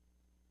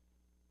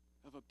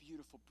of a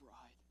beautiful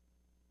bride.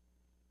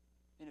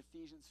 In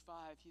Ephesians 5,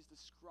 he's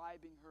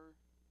describing her.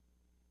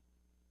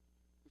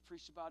 We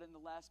preached about it in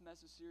the last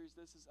message series,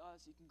 This Is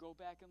Us. You can go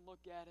back and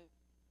look at it.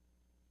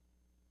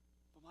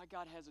 But my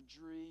God has a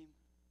dream.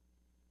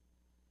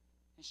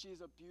 And she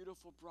is a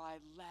beautiful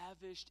bride,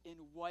 lavished in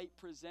white,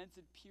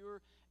 presented pure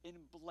and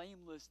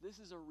blameless. This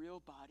is a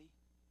real body.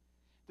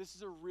 This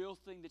is a real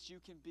thing that you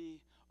can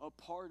be a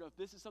part of.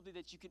 This is something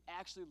that you can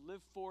actually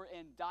live for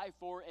and die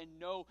for and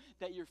know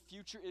that your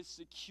future is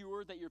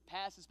secure, that your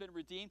past has been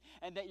redeemed,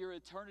 and that your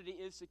eternity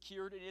is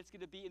secured, and it's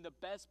going to be in the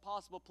best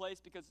possible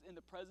place because it's in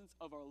the presence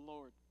of our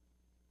Lord.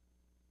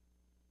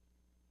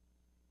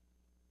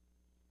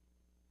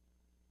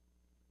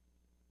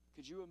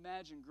 Could you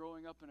imagine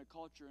growing up in a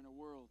culture, in a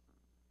world,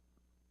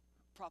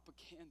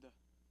 propaganda,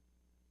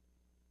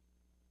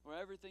 where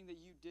everything that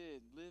you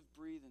did, lived,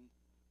 breathed, and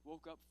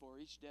woke up for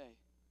each day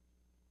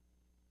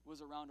was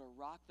around a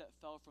rock that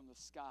fell from the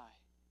sky?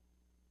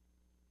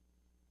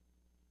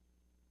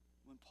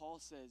 When Paul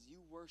says you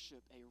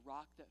worship a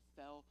rock that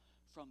fell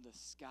from the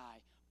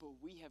sky, but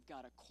we have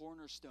got a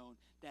cornerstone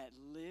that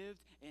lived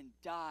and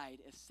died,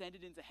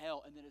 ascended into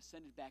hell, and then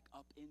ascended back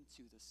up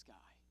into the sky.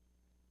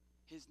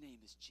 His name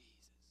is Jesus.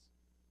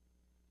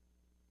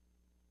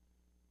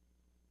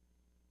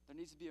 There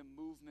needs to be a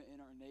movement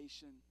in our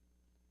nation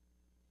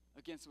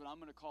against what I'm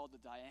going to call the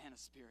Diana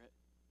spirit,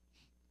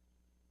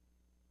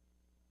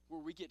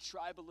 where we get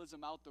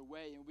tribalism out the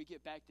way and we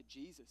get back to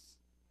Jesus,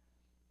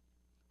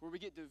 where we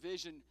get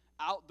division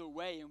out the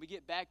way and we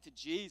get back to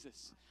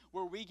Jesus,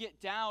 where we get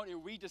down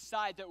and we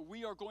decide that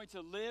we are going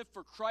to live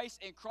for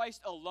Christ and Christ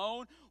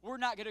alone. We're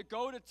not going to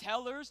go to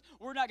tellers.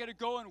 We're not going to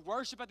go and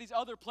worship at these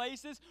other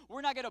places.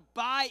 We're not going to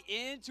buy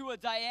into a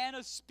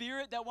Diana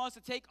spirit that wants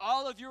to take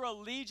all of your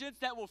allegiance,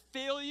 that will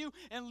fail you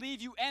and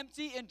leave you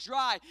empty and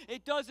dry.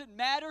 It doesn't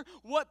matter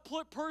what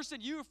person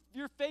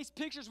your face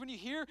pictures when you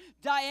hear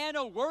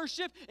Diana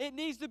worship. It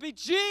needs to be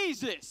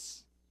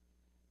Jesus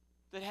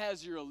that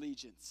has your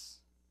allegiance.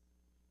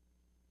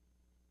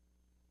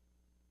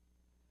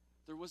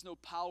 There was no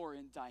power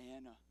in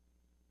Diana.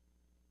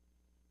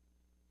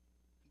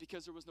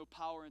 Because there was no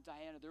power in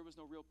Diana, there was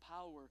no real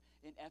power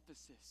in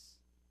Ephesus.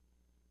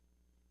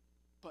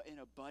 But in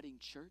a budding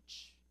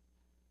church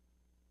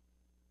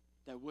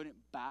that wouldn't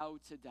bow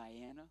to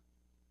Diana,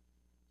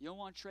 you don't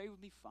want to trade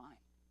with me? Fine.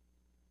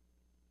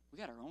 We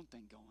got our own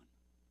thing going.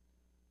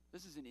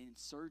 This is an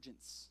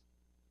insurgence.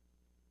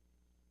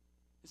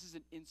 This is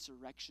an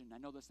insurrection. I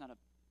know that's not a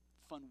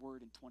fun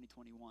word in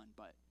 2021,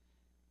 but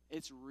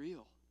it's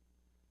real.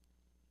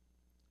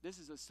 This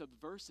is a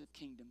subversive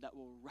kingdom that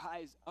will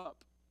rise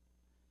up,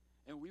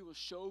 and we will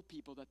show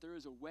people that there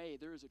is a way,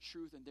 there is a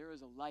truth, and there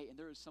is a light, and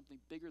there is something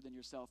bigger than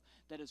yourself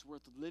that is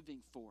worth living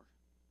for.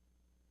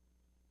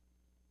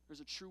 There's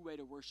a true way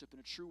to worship and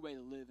a true way to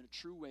live and a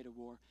true way to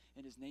war,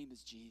 and his name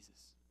is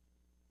Jesus.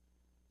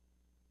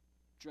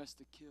 dressed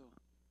to kill.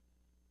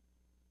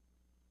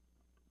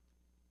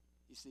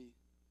 You see,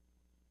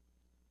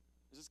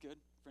 is this good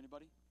for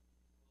anybody?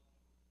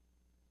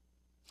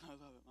 I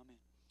love it, my man.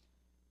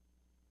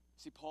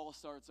 See, Paul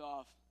starts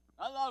off.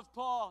 I love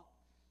Paul.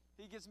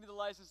 He gives me the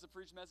license to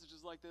preach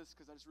messages like this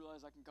because I just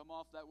realize I can come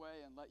off that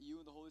way and let you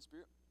and the Holy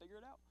Spirit figure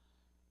it out.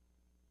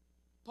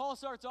 Paul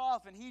starts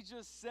off and he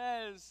just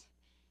says,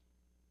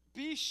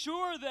 be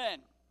sure then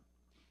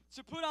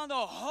to put on the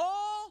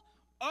whole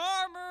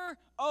armor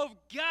of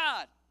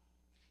God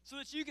so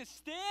that you can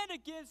stand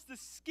against the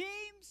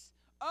schemes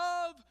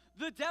of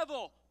the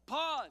devil.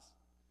 Pause.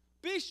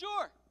 Be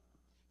sure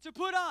to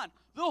put on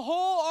the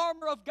whole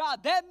armor of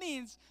God. That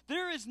means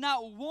there is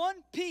not one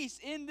piece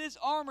in this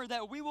armor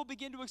that we will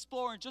begin to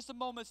explore in just a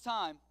moment's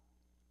time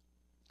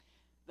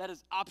that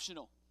is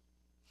optional.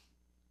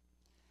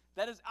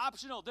 That is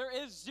optional. There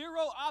is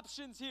zero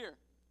options here.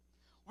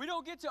 We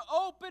don't get to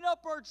open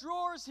up our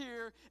drawers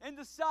here and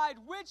decide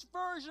which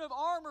version of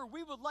armor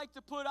we would like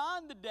to put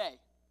on today.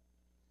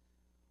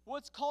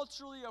 What's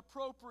culturally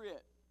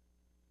appropriate?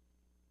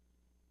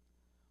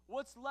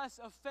 What's less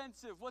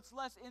offensive? What's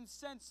less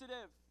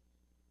insensitive?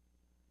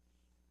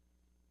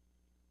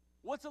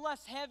 What's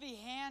less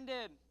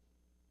heavy-handed?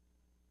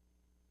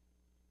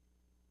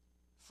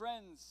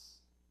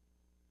 Friends,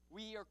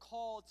 we are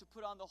called to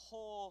put on the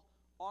whole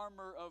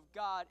armor of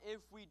God. If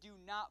we do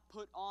not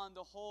put on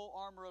the whole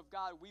armor of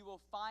God, we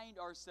will find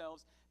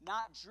ourselves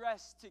not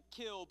dressed to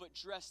kill, but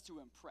dressed to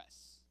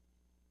impress.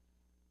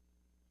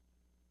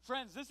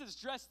 Friends, this is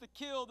dressed to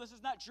kill. This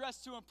is not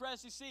dressed to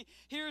impress. You see,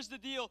 here's the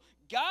deal.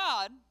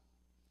 God,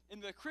 in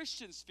the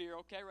Christian sphere,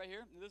 okay, right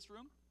here in this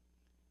room,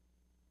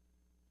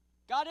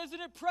 God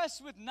isn't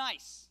impressed with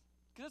nice.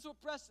 Because that's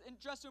what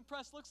dress to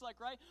impress looks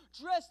like, right?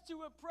 Dress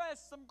to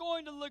impress. I'm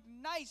going to look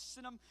nice,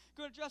 and I'm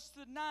going to dress to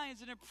the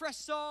nines and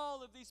impress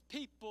all of these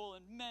people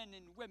and men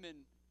and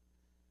women.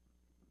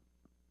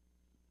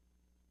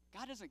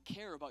 God doesn't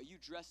care about you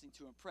dressing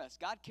to impress.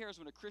 God cares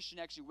when a Christian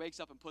actually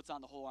wakes up and puts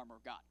on the whole armor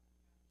of God.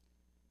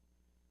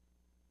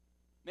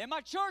 Man,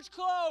 my church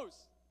clothes,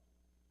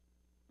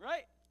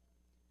 right?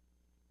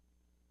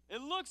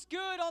 It looks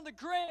good on the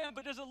gram,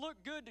 but does it look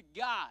good to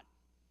God?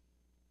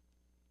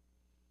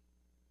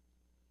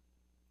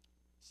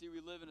 See, we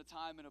live in a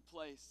time and a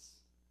place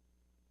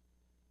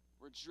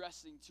where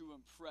dressing to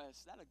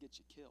impress, that'll get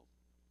you killed.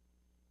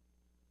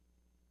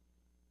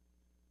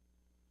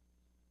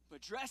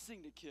 But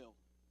dressing to kill,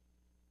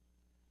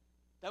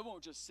 that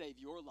won't just save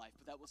your life,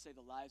 but that will save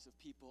the lives of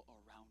people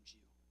around you.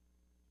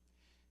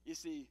 You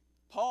see,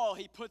 Paul,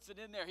 he puts it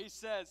in there. He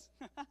says,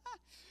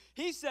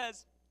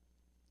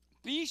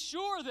 be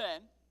sure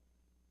then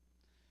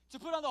to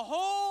put on the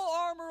whole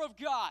armor of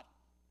God.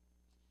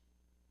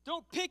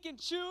 Don't pick and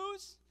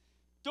choose.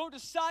 Don't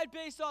decide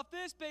based off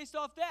this, based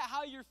off that.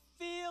 How you're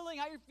feeling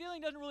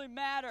doesn't really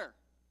matter.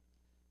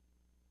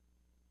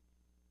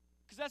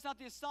 Because that's not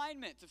the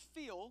assignment, to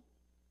feel.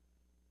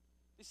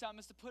 The assignment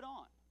is to put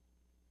on.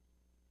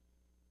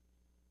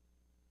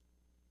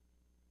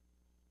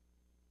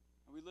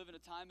 And we live in a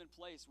time and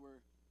place where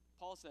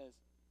Paul says,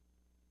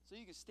 so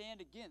you can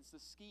stand against the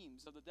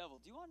schemes of the devil.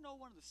 Do you want to know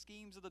one of the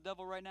schemes of the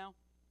devil right now?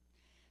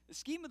 The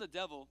scheme of the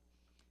devil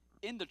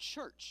in the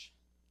church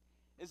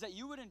is that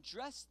you would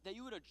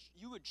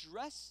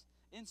dress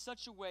in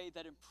such a way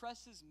that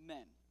impresses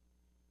men.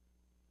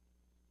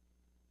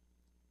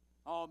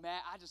 Oh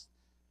man,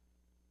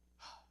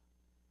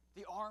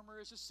 the armor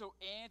is just so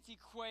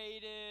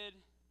antiquated.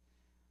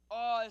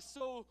 Oh, it's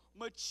so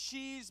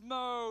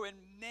machismo and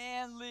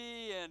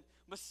manly and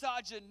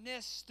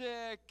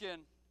misogynistic,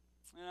 and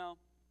that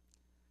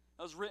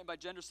was written by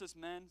gender cis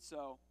men,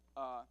 so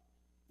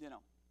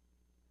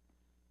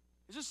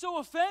it's just so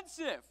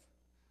offensive.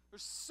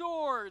 There's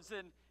swords,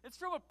 and it's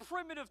from a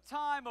primitive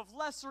time of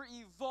lesser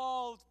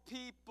evolved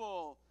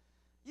people.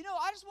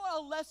 I just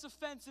want a less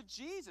offensive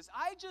Jesus.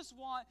 I just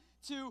want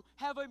to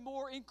have a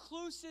more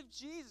inclusive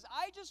Jesus.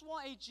 I just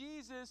want a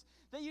Jesus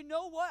that,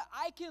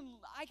 I can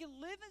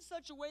live in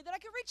such a way that I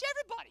can reach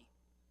everybody.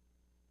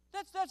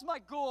 That's my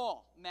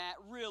goal, Matt,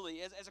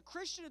 really. As a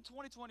Christian in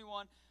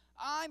 2021,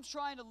 I'm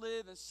trying to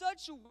live in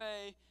such a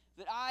way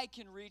that I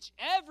can reach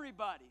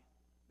everybody.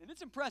 And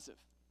it's impressive.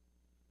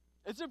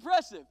 It's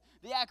impressive,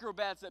 the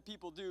acrobats that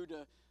people do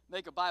to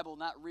make a Bible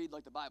not read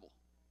like the Bible.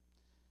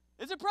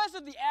 It's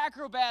impressive, the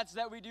acrobats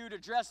that we do to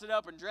dress it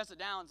up and dress it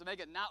down to make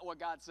it not what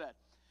God said.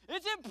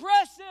 It's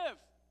impressive.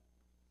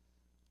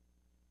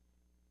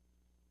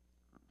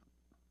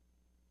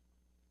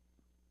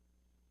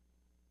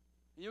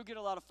 And you'll get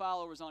a lot of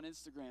followers on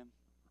Instagram.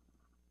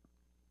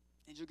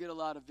 And you'll get a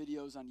lot of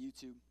videos on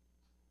YouTube.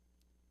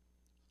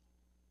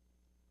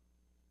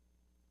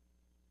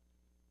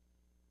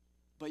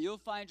 But you'll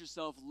find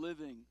yourself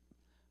living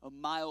a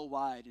mile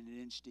wide and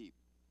an inch deep.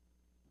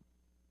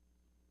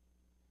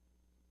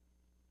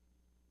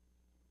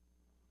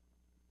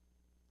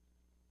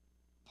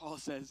 Paul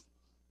says,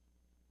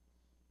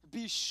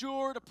 be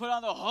sure to put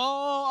on the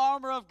whole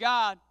armor of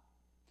God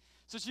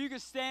so that you can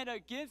stand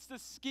against the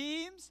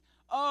schemes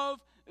of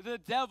the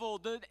devil.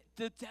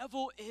 The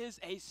devil is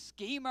a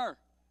schemer.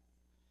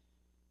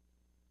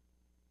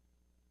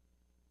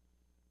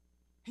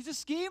 He's a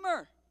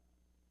schemer.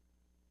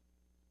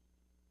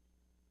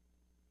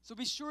 So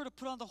be sure to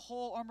put on the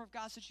whole armor of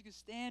God so that you can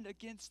stand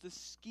against the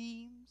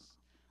schemes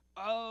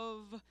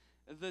of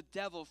the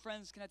devil.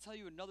 Friends, can I tell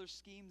you another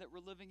scheme that we're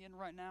living in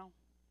right now?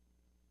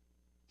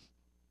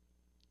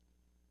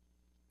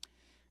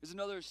 There's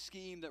another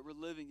scheme that we're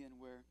living in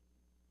where I'm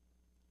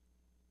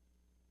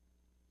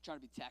trying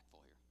to be tactful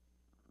here.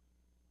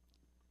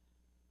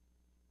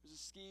 There's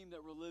a scheme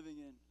that we're living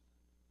in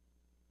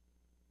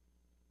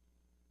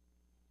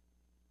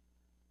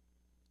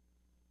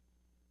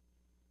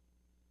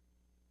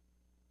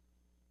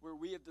where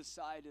we have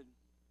decided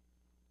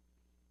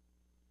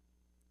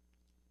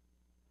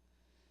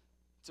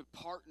to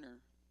partner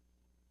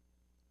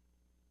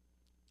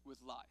with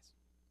lies.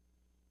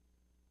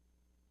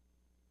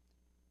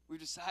 We've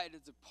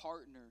decided to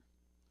partner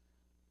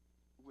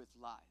with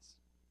lies.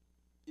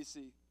 You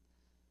see,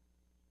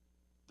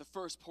 the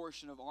first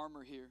portion of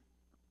armor here,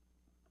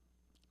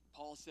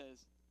 Paul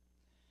says,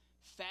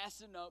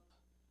 fasten up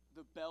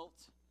the belt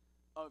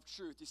of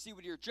truth. You see,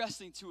 when you're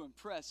dressing to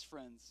impress,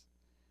 friends,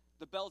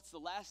 the belt's the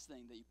last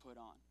thing that you put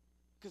on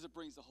because it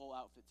brings the whole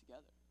outfit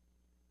together.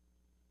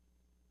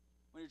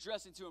 When you're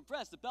dressing to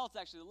impress, the belt's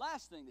actually the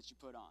last thing that you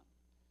put on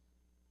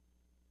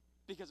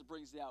because it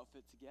brings the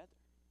outfit together.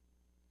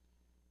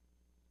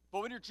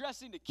 But when you're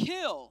dressing to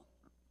kill,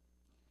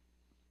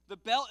 the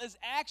belt is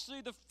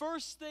actually the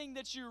first thing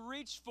that you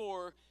reach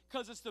for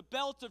because it's the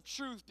belt of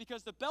truth,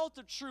 because the belt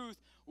of truth,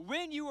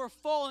 when you are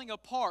falling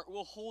apart,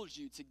 will hold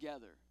you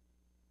together.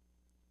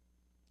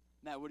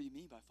 Now, what do you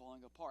mean by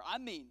falling apart? I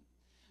mean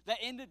that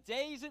in the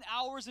days and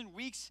hours and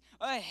weeks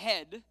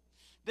ahead,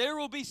 there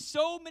will be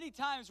so many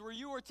times where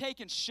you are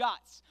taking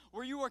shots,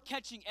 where you are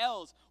catching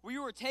L's, where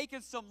you are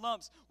taking some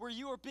lumps, where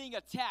you are being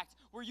attacked,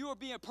 where you are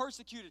being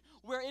persecuted,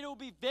 where it will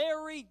be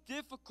very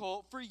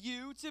difficult for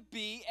you to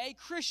be a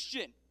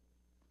Christian.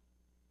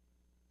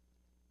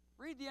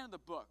 Read the end of the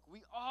book.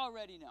 We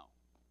already know.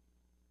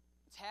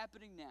 It's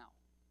happening now.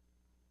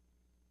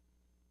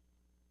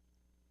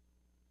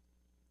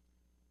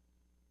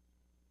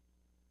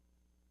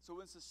 So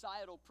when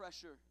societal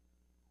pressure,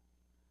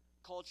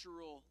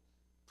 cultural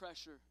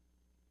pressure,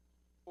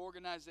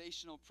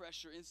 organizational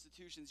pressure,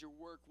 institutions, your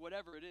work,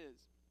 whatever it is,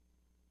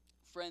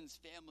 friends,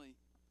 family,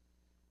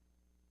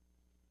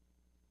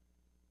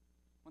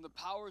 when the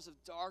powers of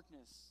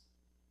darkness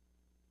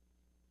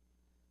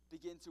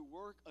begin to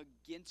work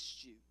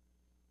against you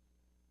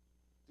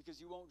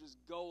because you won't just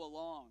go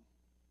along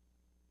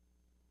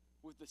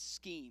with the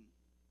scheme,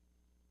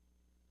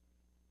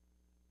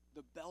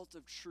 the belt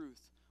of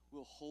truth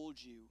will hold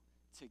you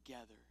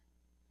together.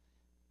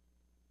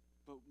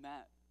 But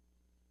Matt,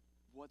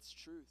 what's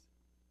truth?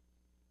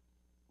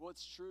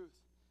 What's truth?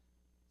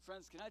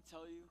 Friends, can I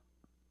tell you?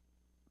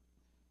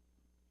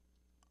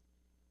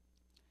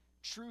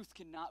 Truth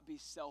cannot be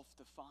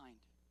self-defined.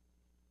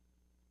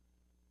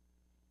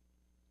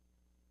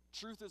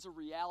 Truth is a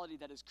reality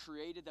that is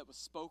created, that was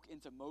spoke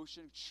into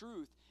motion.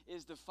 Truth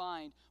is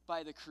defined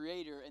by the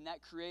Creator, and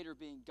that Creator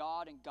being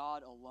God and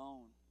God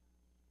alone.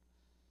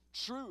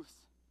 Truth,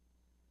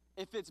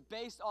 if it's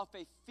based off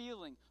a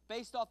feeling,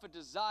 based off a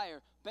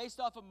desire, based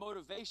off a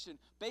motivation,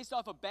 based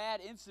off a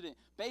bad incident,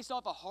 based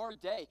off a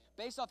hard day,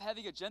 based off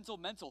having a gentle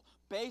mental,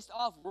 based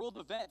off world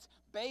events,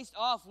 based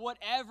off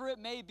whatever it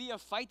may be, a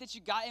fight that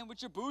you got in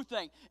with your boo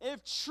thing.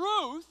 If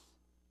truth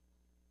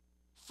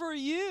for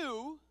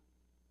you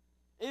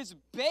is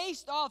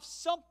based off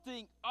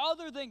something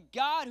other than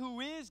God who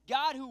is,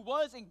 God who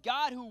was, and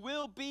God who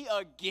will be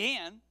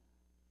again,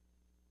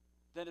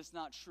 then it's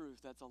not truth,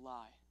 that's a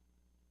lie.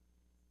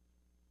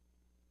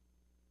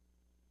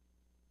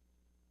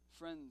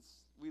 Friends,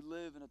 we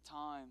live in a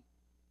time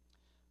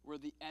where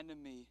the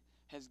enemy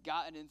has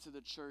gotten into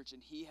the church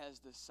and he has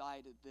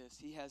decided this.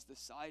 He has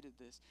decided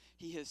this.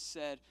 He has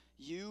said,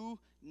 you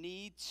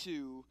need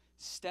to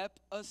step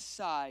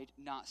aside,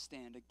 not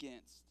stand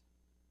against.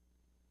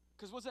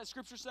 Because what's that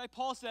scripture say?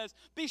 Paul says,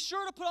 be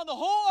sure to put on the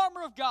whole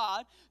armor of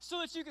God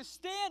so that you can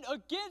stand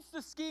against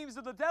the schemes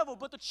of the devil.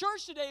 But the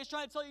church today is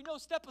trying to tell you, no,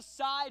 step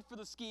aside for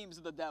the schemes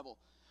of the devil.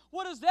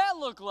 What does that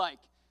look like?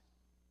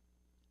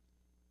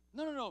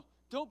 No.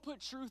 Don't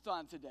put truth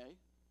on today.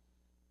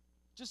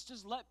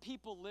 Just let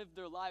people live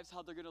their lives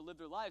how they're going to live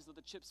their lives. Let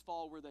the chips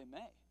fall where they may.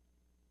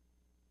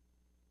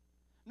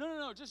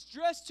 No. Just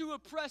dress to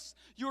impress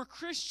your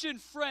Christian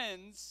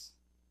friends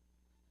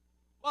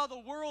while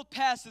the world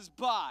passes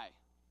by.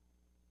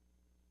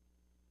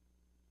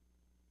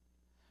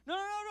 No.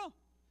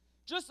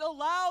 Just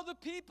allow the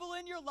people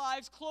in your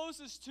lives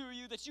closest to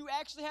you that you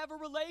actually have a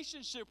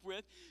relationship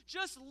with,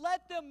 just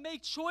let them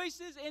make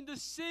choices and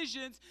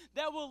decisions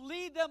that will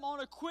lead them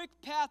on a quick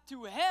path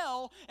to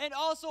hell and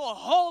also a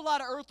whole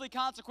lot of earthly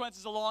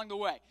consequences along the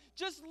way.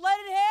 Just let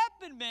it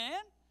happen,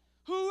 man.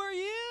 Who are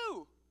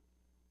you?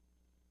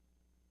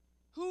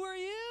 Who are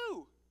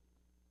you?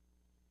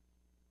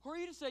 Who are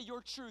you to say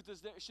your truth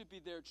should be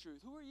their truth?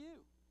 Who are you?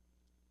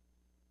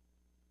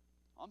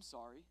 I'm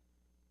sorry.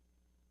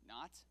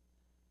 Not.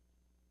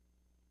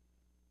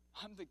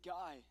 I'm the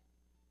guy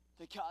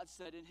that God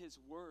said in His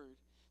Word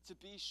to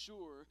be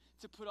sure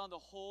to put on the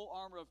whole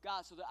armor of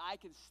God so that I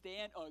can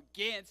stand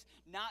against,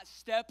 not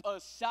step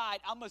aside.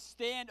 I'm going to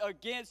stand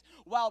against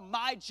while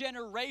my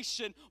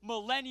generation,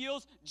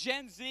 millennials,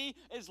 Gen Z,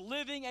 is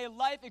living a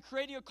life and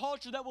creating a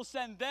culture that will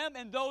send them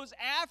and those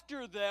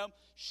after them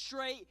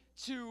straight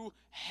to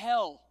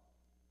hell.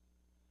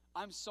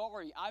 I'm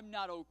sorry, I'm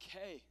not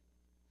okay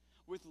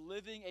with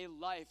living a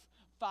life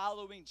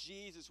following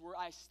Jesus where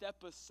I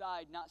step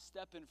aside, not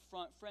step in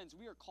front. Friends,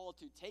 we are called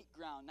to take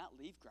ground, not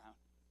leave ground.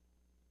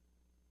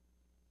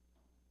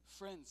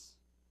 Friends,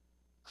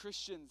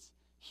 Christians,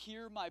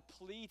 hear my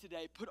plea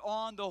today. Put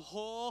on the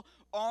whole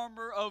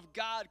armor of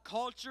God.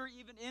 Culture,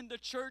 even in the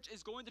church,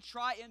 is going to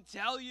try and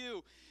tell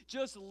you,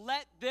 just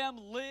let them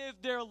live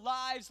their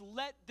lives,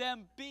 let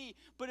them be.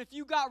 But if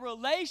you got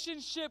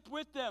relationship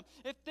with them,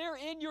 if they're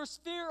in your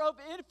sphere of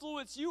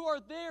influence, you are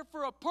there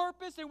for a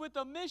purpose and with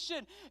a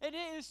mission, and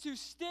it is to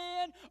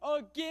stand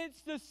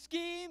against the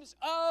schemes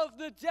of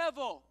the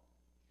devil.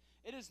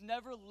 It is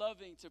never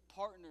loving to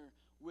partner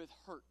with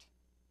hurt.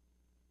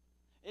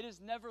 It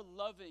is never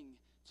loving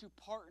to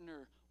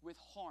partner with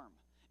harm.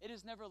 It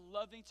is never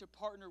loving to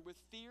partner with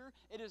fear.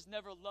 It is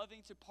never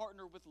loving to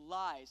partner with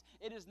lies.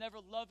 It is never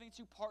loving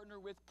to partner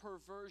with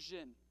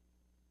perversion.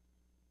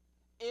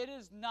 It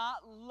is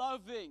not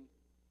loving.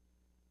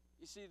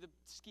 You see, the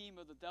scheme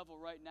of the devil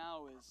right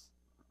now is,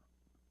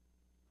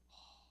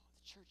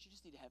 the church, you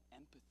just need to have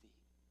empathy.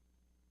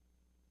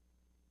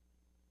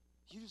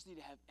 You just need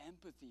to have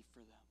empathy for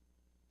them.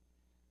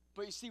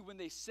 But you see, when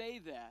they say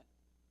that,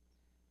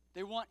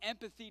 they want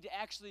empathy to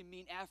actually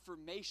mean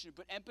affirmation,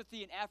 but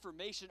empathy and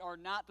affirmation are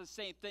not the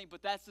same thing,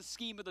 but that's the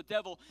scheme of the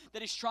devil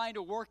that he's trying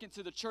to work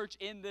into the church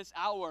in this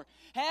hour.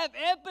 Have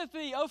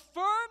empathy,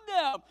 affirm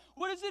them.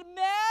 What does it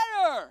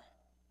matter?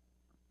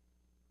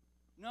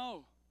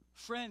 No,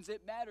 friends,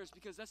 it matters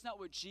because that's not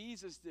what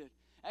Jesus did.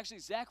 Actually,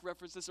 Zach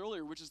referenced this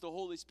earlier, which is the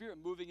Holy Spirit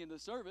moving in the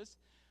service.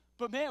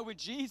 But man, when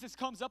Jesus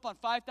comes up on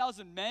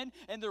 5,000 men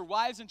and their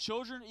wives and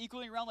children,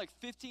 equaling around like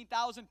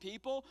 15,000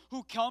 people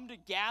who come to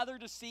gather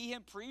to see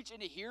him preach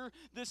and to hear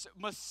this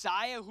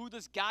Messiah, who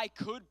this guy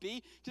could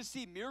be, to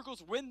see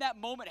miracles, when that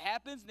moment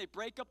happens and they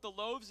break up the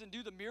loaves and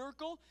do the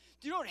miracle,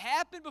 do you know what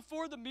happened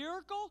before the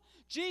miracle?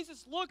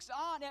 Jesus looks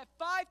on at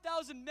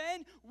 5,000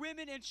 men,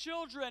 women, and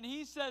children.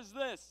 He says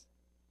this,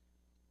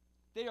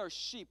 they are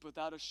sheep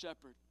without a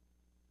shepherd.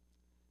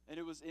 And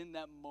it was in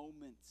that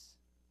moment.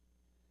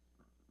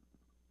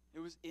 It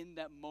was in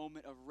that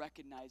moment of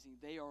recognizing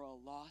they are a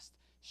lost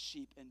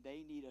sheep and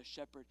they need a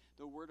shepherd.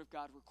 The Word of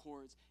God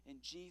records, and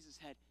Jesus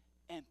had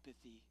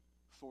empathy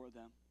for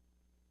them.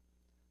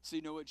 So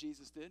you know what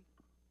Jesus did?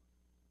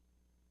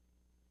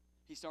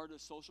 He started a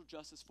social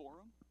justice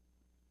forum.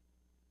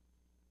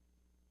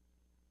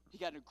 He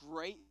got a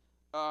great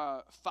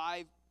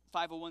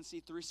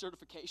 501c3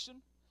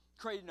 certification,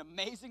 created an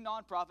amazing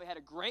nonprofit, had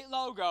a great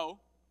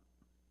logo,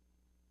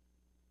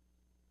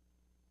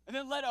 and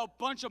then led a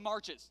bunch of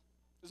marches.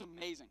 It was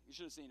amazing. You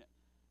should have seen it.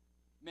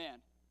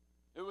 Man,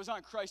 it was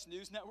on Christ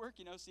News Network,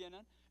 you know,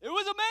 CNN. It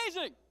was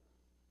amazing.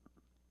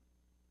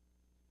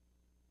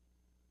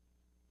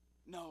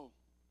 No.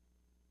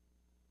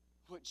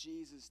 What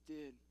Jesus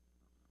did,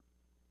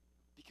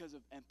 because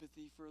of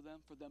empathy for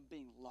them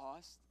being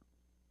lost,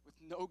 with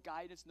no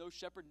guidance, no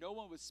shepherd, no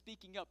one was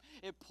speaking up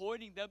and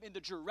pointing them in the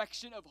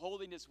direction of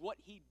holiness. What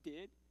he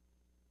did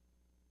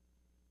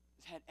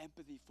is had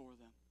empathy for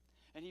them.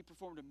 And he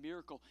performed a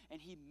miracle, and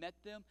he met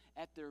them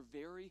at their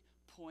very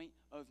point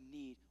of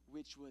need,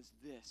 which was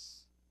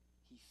this.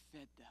 He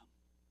fed them,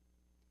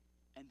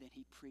 and then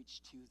he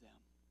preached to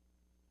them.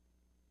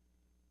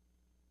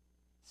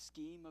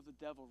 Scheme of the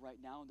devil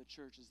right now in the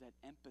church is that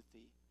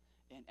empathy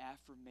and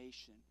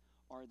affirmation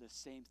are the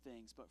same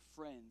things. But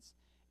friends,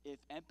 if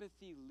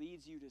empathy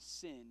leads you to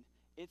sin,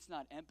 it's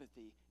not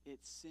empathy,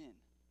 it's sin.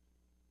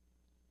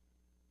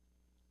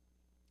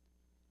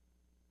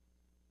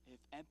 If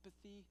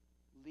empathy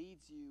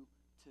leads you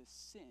to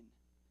sin,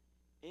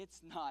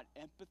 it's not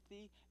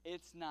empathy,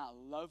 it's not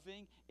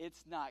loving,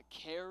 it's not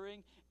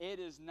caring, it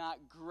is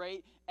not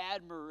great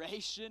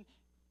admiration.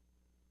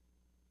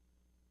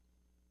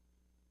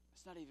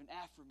 It's not even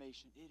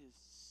affirmation, it is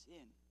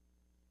sin.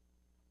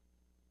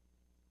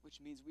 Which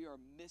means we are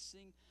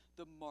missing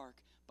the mark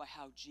by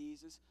how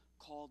Jesus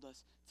called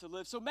us to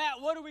live. So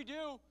Matt, what do we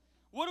do?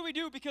 What do we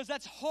do? Because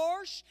that's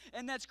harsh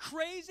and that's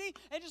crazy.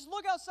 And just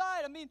look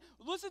outside. I mean,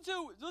 listen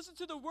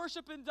to the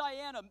worship in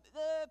Diana.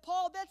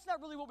 Paul, that's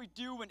not really what we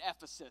do in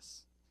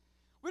Ephesus.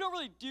 We don't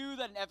really do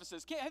that in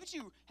Ephesus. Haven't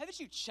you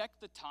checked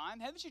the time?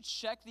 Haven't you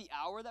checked the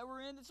hour that we're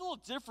in? It's a little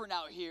different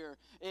out here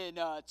in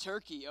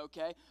Turkey,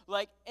 okay?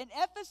 Like in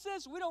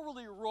Ephesus, we don't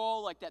really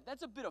roll like that.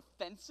 That's a bit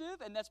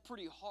offensive and that's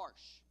pretty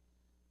harsh.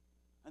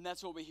 And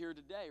that's what we hear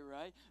today,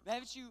 right?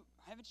 Did you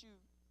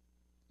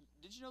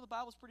know the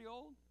Bible's pretty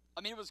old? I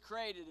mean, it was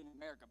created in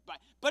America,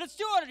 but it's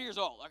 200 years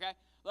old, okay?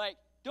 Like,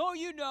 don't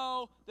you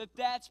know that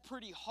that's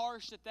pretty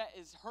harsh, that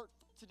is hurtful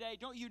today?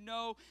 Don't you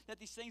know that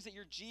these things that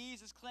your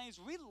Jesus claims,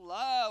 we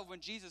love when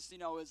Jesus,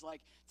 is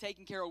like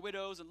taking care of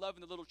widows and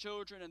loving the little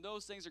children, and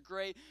those things are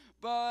great.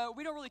 But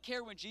we don't really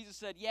care when Jesus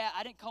said, yeah,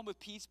 I didn't come with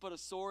peace but a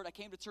sword. I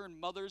came to turn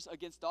mothers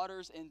against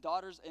daughters and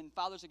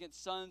fathers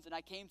against sons, and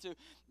I came to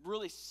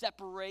really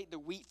separate the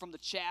wheat from the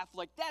chaff.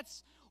 Like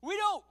we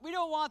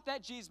don't want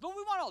that Jesus, but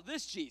we want all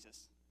this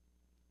Jesus.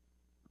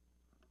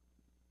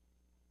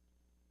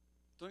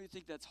 Don't you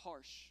think that's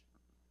harsh?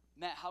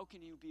 Matt, how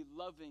can you be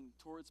loving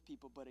towards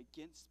people but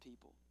against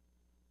people?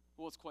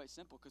 Well, it's quite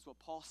simple, because what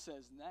Paul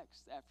says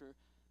next after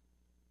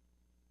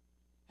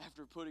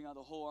putting on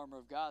the whole armor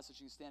of God so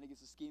she can stand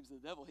against the schemes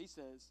of the devil, he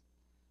says,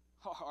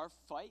 our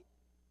fight,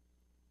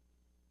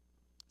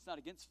 it's not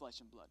against flesh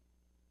and blood.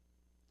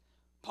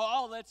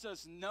 Paul lets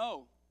us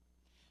know,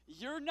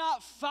 you're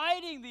not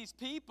fighting these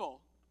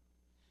people.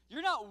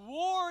 You're not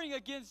warring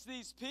against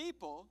these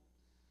people.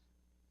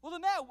 Well,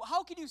 then, Matt,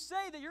 how can you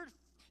say that you're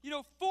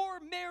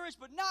for marriage,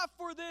 but not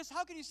for this?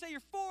 How can you say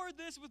you're for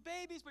this with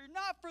babies, but you're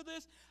not for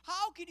this?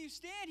 How can you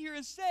stand here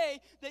and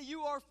say that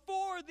you are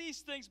for these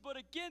things, but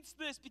against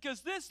this? Because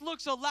this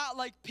looks a lot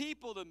like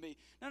people to me.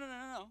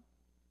 No.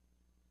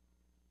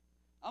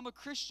 I'm a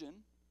Christian.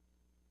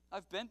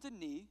 I've bent the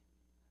knee.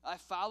 I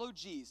follow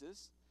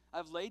Jesus.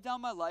 I've laid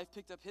down my life,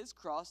 picked up his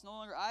cross. No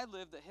longer I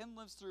live, that him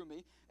lives through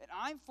me. And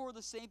I'm for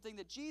the same thing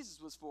that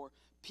Jesus was for.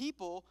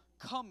 People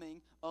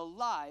coming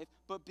alive,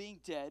 but being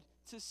dead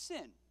to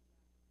sin.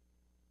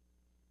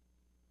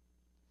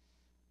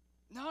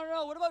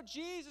 No. What about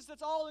Jesus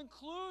that's all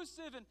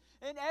inclusive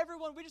and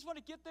everyone, we just want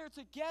to get there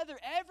together.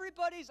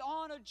 Everybody's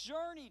on a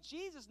journey.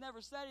 Jesus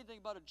never said anything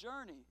about a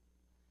journey.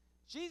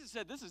 Jesus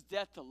said this is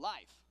death to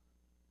life.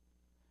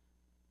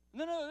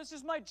 No, this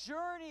is my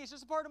journey. It's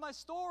just a part of my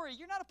story.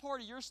 You're not a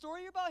part of your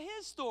story. You're about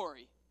his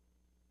story,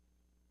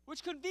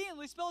 which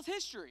conveniently spells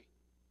history.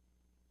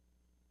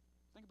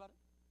 Think about it.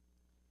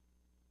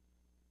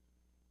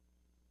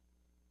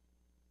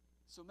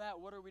 So, Matt,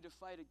 what are we to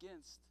fight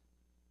against?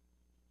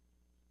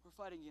 We're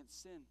fighting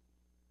against sin.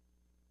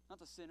 Not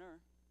the sinner,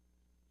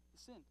 the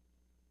sin.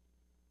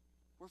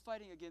 We're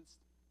fighting against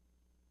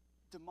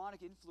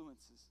demonic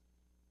influences.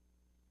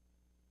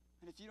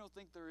 And if you don't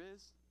think there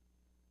is,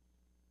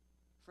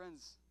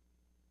 friends,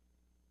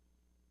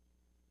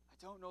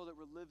 I don't know that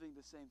we're living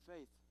the same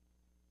faith.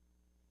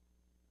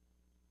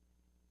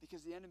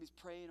 Because the enemy's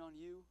preying on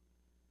you.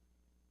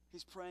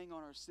 He's preying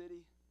on our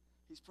city.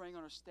 He's preying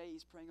on our state.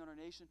 He's preying on our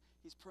nation.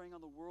 He's preying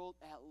on the world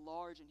at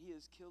large, and he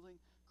is killing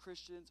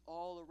Christians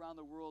all around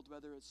the world,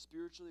 whether it's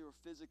spiritually or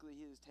physically.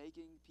 He is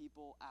taking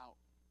people out.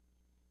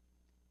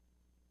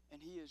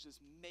 And he is just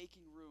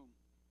making room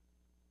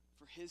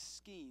for his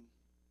scheme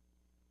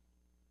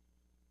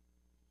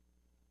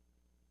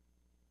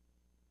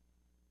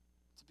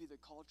to be the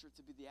culture,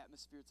 to be the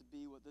atmosphere, to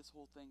be what this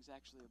whole thing's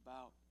actually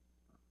about.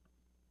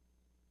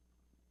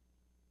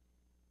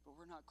 But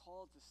we're not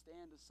called to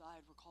stand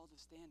aside. We're called to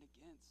stand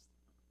against.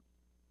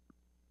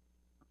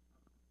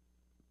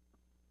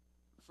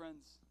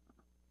 Friends,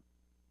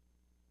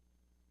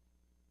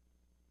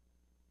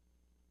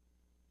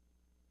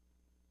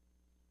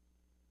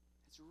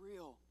 it's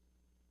real.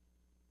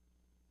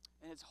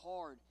 And it's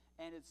hard.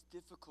 And it's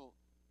difficult.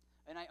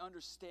 And I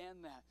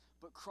understand that.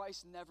 But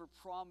Christ never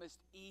promised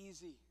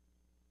easy.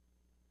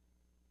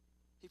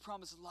 He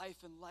promised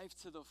life and life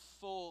to the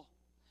full.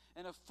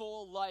 And a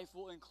full life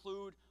will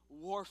include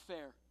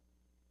warfare.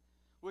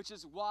 Which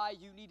is why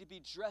you need to be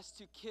dressed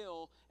to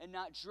kill and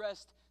not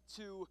dressed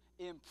to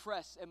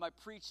impress. Am I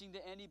preaching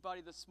to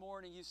anybody this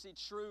morning? You see,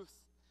 truth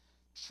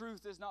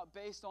is not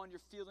based on your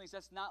feelings.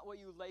 That's not what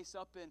you lace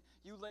up in.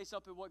 You lace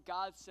up in what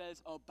God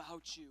says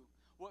about you.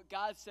 What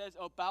God says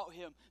about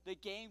him. The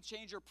game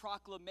changer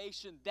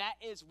proclamation. That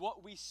is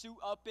what we suit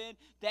up in.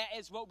 That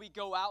is what we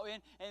go out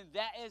in. And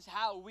that is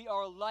how we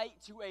are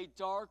light to a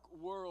dark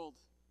world.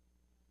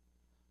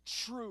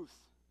 Truth.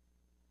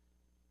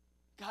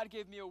 God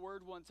gave me a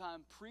word one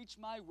time. Preach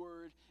my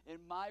word and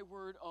my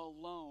word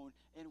alone,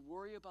 and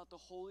worry about the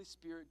Holy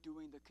Spirit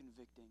doing the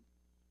convicting.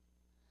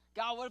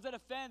 God, what if that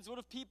offends? What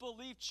if people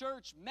leave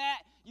church? Matt,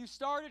 you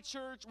started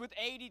church with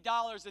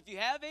 $80. If you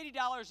have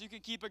 $80, you can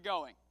keep it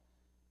going.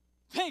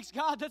 Thanks,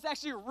 God. That's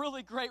actually a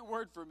really great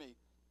word for me.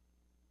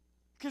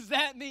 Because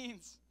that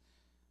means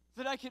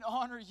that I can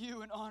honor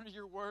you and honor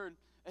your word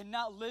and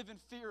not live in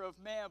fear of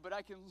man, but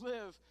I can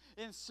live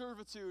in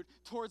servitude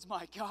towards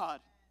my God.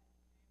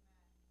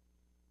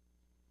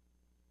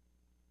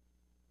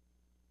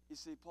 You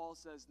see, Paul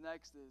says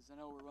next is, I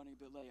know we're running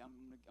a bit late. I'm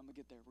gonna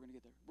get there. We're gonna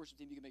get there. Worship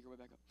team, you can make your way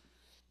back up.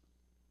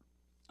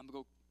 I'm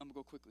gonna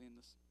go quickly in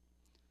this.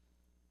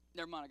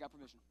 Never mind, I got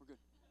permission. We're good.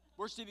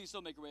 Worship team, you can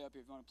still make your way up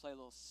here if you want to play a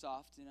little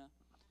soft, you know.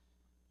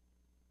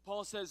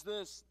 Paul says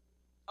this.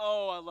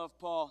 Oh, I love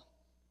Paul.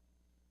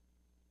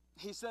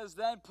 He says,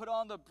 then put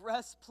on the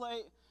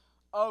breastplate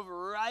of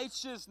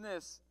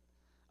righteousness.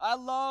 I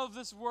love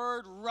this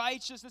word,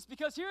 righteousness,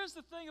 because here's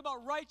the thing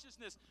about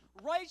righteousness.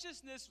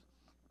 Righteousness.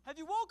 Have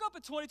you woke up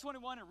in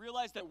 2021 and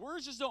realized that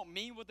words just don't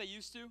mean what they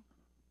used to?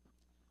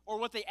 Or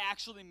what they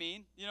actually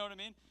mean? You know what I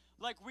mean?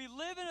 Like, we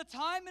live in a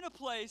time and a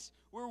place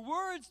where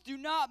words do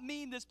not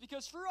mean this,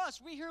 because for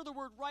us, we hear the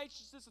word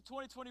righteousness of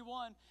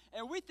 2021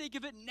 and we think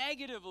of it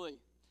negatively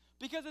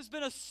because it's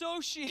been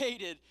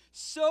associated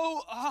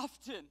so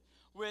often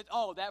with,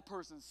 oh, that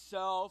person's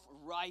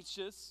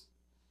self-righteous.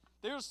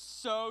 They're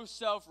so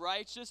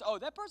self-righteous. Oh,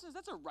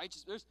 that's a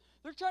righteous.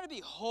 They're trying to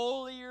be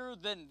holier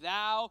than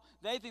thou.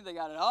 They think they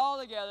got it all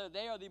together.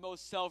 They are the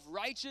most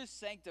self-righteous,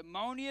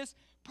 sanctimonious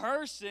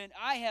person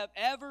I have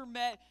ever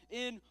met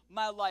in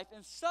my life.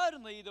 And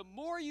suddenly, the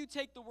more you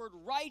take the word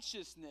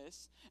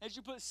righteousness, as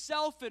you put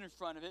self in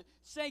front of it,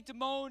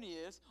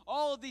 sanctimonious,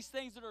 all of these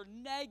things that are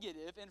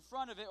negative in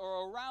front of it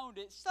or around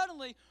it,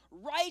 suddenly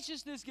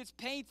righteousness gets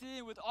painted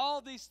in with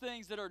all these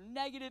things that are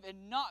negative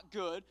and not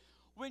good,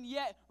 when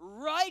yet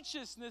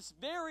righteousness,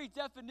 very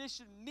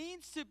definition,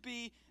 means to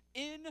be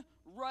in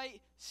right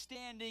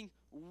standing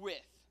with.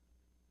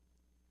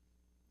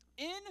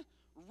 In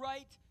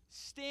right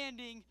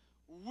standing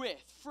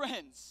with.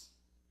 Friends,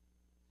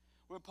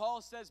 when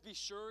Paul says be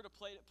sure to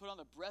put on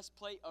the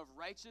breastplate of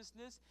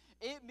righteousness,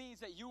 it means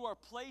that you are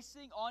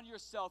placing on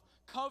yourself,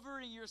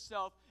 covering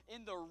yourself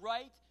in the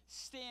right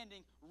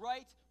standing,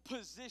 right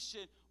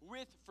position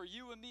with, for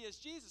you and me as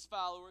Jesus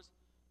followers,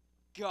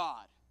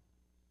 God.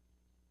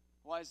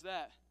 Why is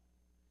that?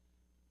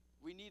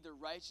 We need the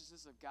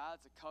righteousness of God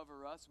to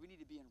cover us. We need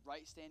to be in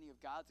right standing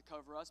of God to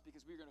cover us,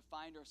 because we're going to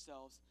find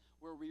ourselves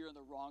where we are in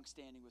the wrong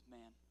standing with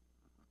man.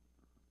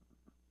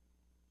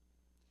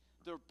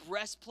 The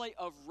breastplate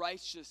of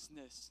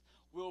righteousness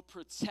will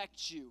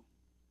protect you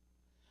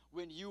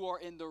when you are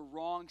in the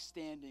wrong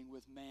standing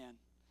with man.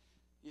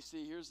 You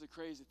see, here's the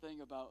crazy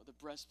thing about the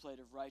breastplate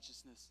of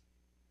righteousness.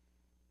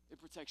 It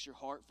protects your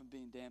heart from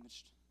being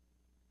damaged.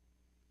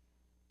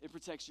 It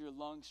protects your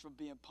lungs from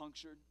being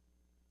punctured.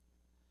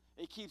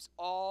 It keeps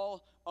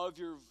all of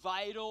your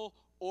vital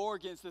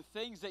organs, the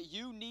things that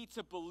you need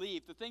to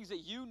believe, the things that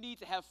you need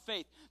to have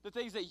faith, the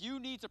things that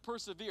you need to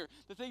persevere,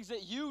 the things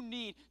that you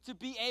need to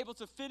be able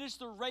to finish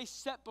the race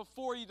set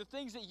before you, the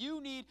things that you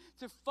need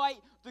to fight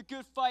the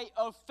good fight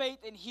of faith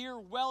and hear,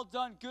 well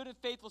done, good and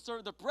faithful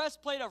servant. The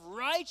breastplate of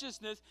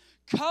righteousness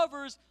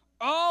covers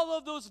all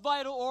of those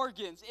vital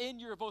organs in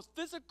your both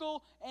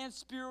physical and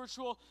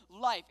spiritual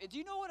life. And do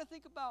you know what I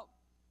think about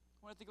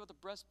when I think about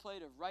the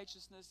breastplate of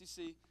righteousness? You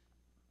see,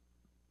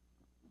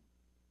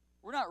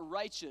 we're not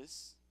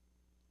righteous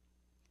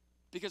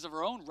because of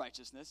our own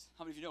righteousness.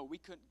 How many of you know we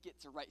couldn't get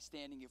to right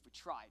standing if we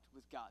tried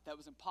with God? That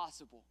was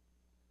impossible.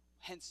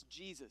 Hence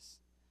Jesus.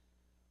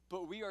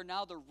 But we are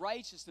now the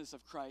righteousness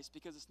of Christ,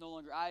 because it's no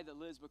longer I that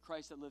lives, but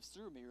Christ that lives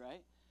through me,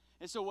 right?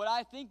 And so what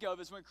I think of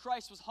is when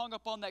Christ was hung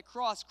up on that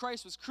cross,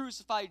 Christ was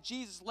crucified,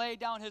 Jesus laid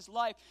down his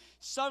life.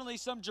 Suddenly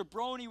some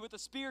jabroni with a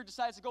spear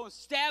decides to go and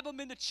stab him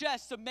in the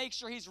chest to make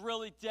sure he's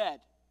really dead.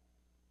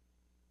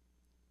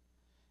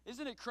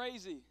 Isn't it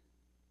crazy?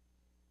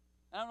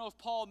 I don't know if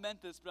Paul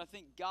meant this, but I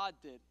think God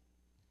did.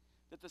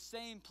 That the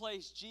same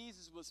place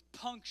Jesus was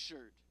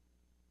punctured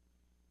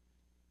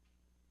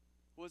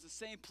was the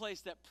same place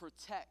that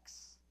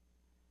protects.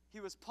 He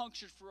was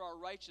punctured for our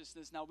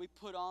righteousness. Now we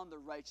put on the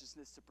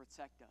righteousness to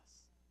protect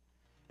us.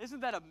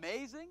 Isn't that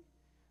amazing?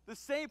 The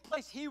same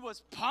place he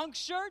was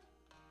punctured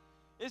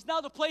is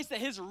now the place that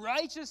his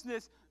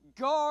righteousness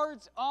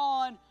guards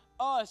on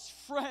us.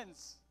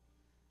 Friends,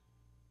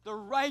 the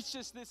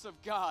righteousness of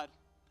God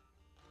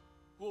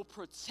will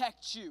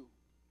protect you.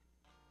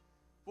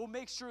 Will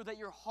make sure that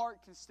your heart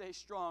can stay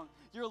strong.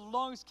 Your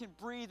lungs can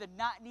breathe and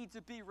not need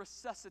to be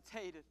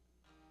resuscitated.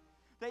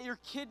 That your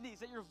kidneys,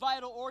 that your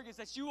vital organs,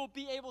 that you will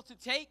be able to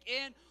take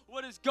in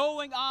what is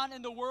going on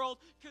in the world,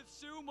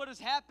 consume what is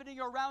happening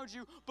around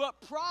you,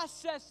 but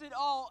process it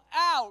all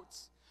out,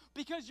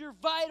 because your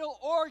vital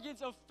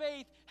organs of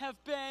faith have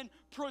been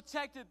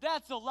protected.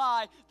 That's a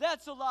lie.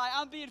 That's a lie.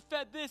 I'm being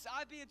fed this.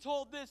 I'm being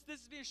told this.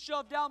 This is being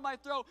shoved down my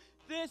throat.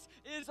 This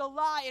is a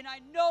lie. And I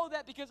know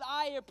that because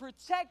I am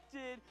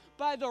protected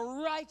by the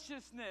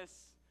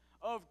righteousness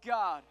of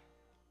God.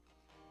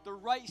 The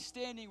right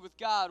standing with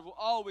God will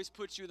always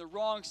put you in the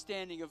wrong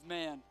standing of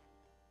man.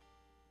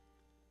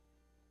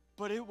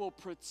 But it will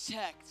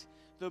protect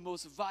the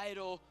most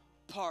vital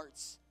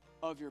parts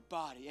of your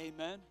body.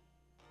 Amen?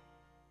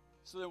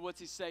 So then what's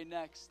he say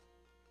next?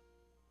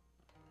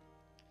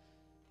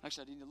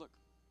 Actually, I didn't look.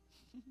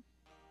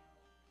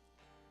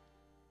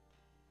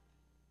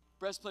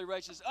 Breastplate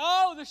righteousness.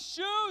 Oh, the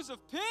shoes of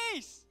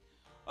peace.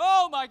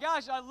 Oh my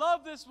gosh, I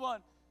love this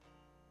one.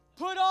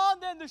 Put on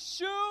then the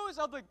shoes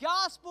of the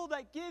gospel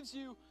that gives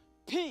you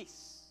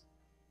peace.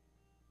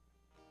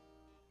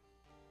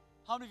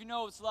 How many of you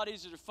know it's a lot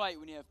easier to fight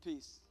when you have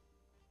peace?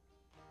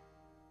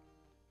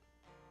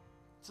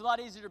 It's a lot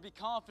easier to be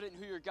confident in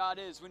who your God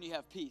is when you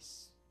have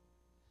peace.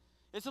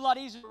 It's a lot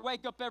easier to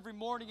wake up every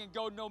morning and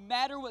go, no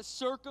matter what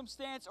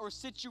circumstance or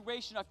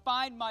situation I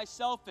find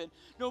myself in,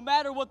 no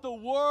matter what the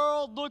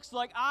world looks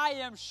like, I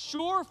am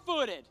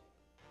sure-footed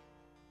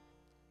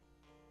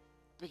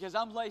because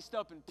I'm laced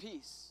up in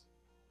peace.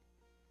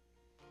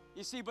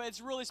 You see, but it's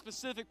really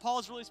specific.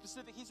 Paul's really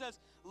specific. He says,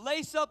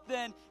 lace up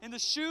then in the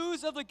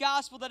shoes of the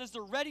gospel that is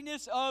the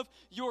readiness of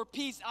your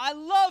peace. I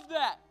love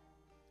that.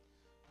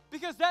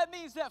 Because that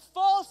means that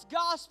false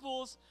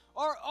gospels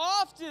are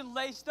often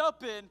laced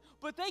up in,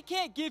 but they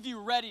can't give you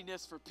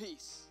readiness for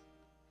peace.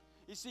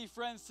 You see,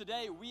 friends,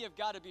 today we have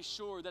got to be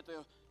sure that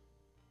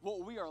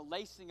what we are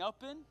lacing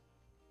up in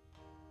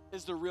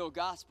is the real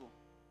gospel.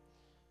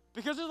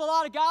 Because there's a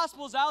lot of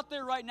gospels out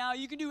there right now.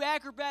 You can do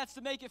acrobats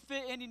to make it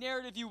fit any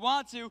narrative you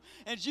want to,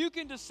 and you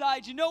can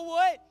decide, you know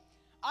what?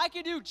 I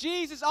can do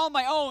Jesus on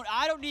my own.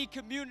 I don't need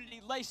community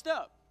laced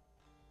up.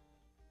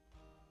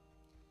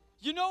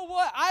 You know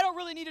what? I don't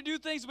really need to do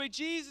things the way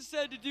Jesus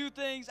said to do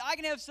things. I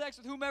can have sex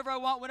with whomever I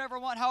want, whenever I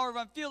want, however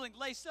I'm feeling,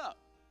 laced up.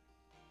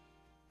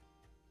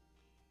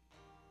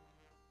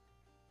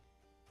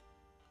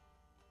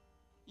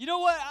 You know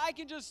what? I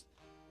can just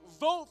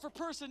vote for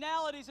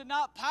personalities and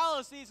not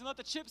policies and let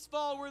the chips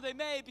fall where they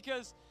may,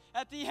 because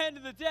at the end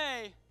of the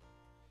day,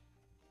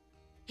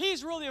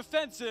 he's really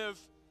offensive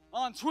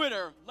on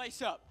Twitter.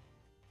 Lace up.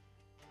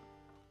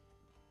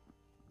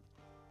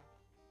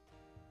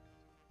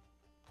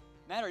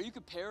 Man, are you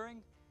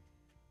comparing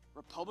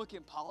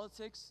Republican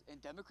politics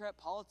and Democrat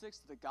politics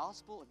to the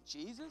gospel of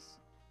Jesus?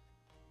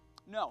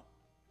 No.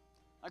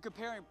 I'm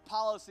comparing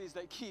policies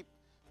that keep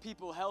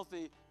people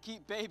healthy,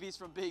 keep babies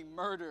from being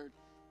murdered,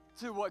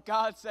 to what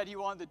God said he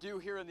wanted to do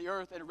here on the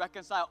earth and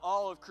reconcile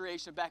all of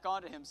creation back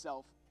onto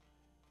himself.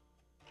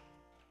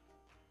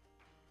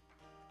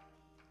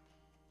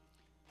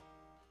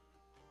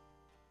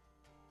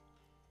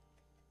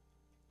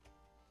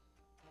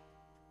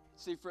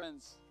 See,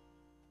 friends,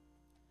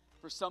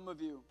 for some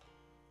of you,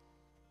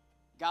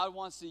 God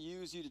wants to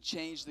use you to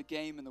change the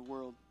game in the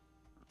world.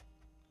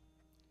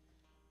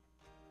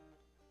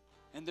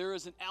 And there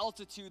is an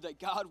altitude that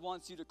God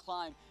wants you to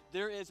climb.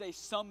 There is a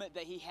summit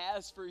that he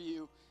has for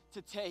you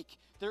to take.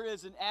 There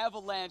is an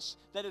avalanche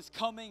that is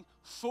coming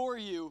for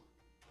you.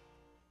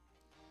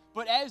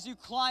 But as you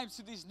climb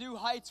to these new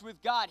heights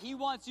with God, he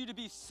wants you to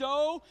be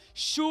so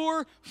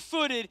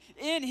sure-footed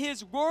in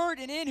his word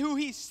and in who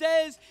he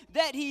says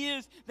that he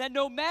is, that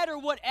no matter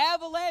what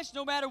avalanche,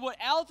 no matter what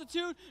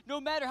altitude,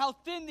 no matter how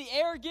thin the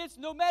air gets,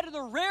 no matter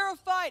the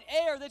rarefied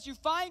air that you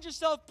find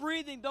yourself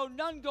breathing, though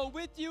none go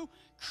with you,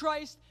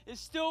 Christ is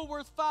still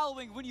worth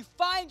following. When you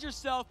find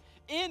yourself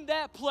in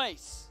that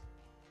place,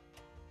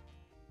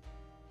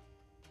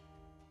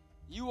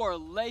 you are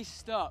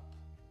laced up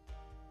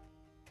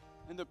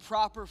in the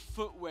proper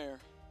footwear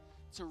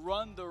to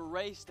run the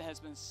race that has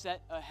been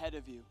set ahead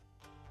of you.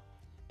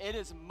 It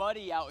is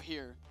muddy out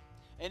here,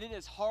 and it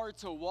is hard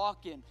to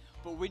walk in.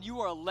 But when you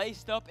are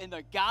laced up in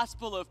the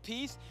gospel of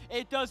peace,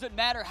 it doesn't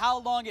matter how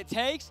long it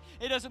takes.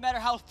 It doesn't matter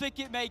how thick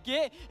it may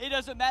get. It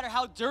doesn't matter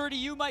how dirty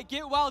you might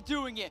get while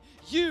doing it.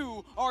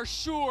 You are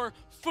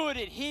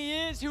sure-footed. He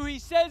is who he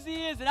says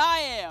he is, and I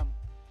am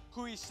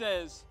who he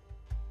says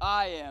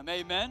I am.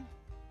 Amen?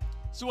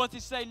 So what's he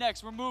say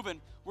next? We're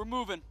moving.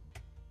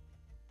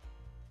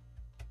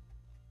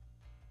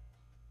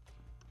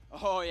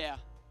 Oh, yeah.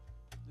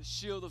 The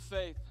shield of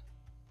faith.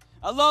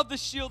 I love the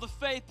shield of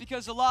faith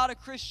because a lot of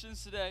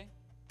Christians today,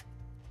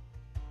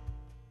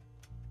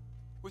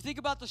 we think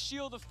about the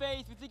shield of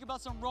faith, we think about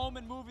some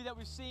Roman movie that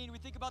we've seen, we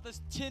think about this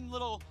tin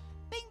little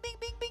bing, bing,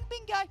 bing, bing,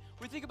 bing guy,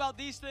 we think about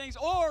these things,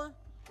 or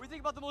we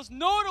think about the most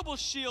notable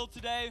shield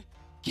today,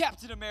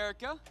 Captain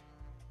America.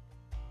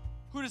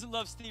 Who doesn't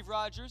love Steve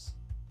Rogers?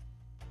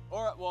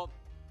 Or, well,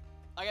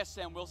 I guess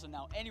Sam Wilson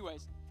now.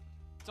 Anyways,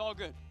 it's all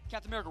good.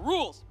 Captain America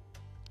rules.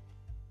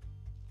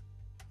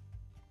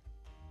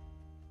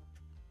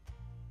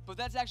 But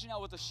that's actually not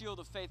what the shield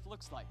of faith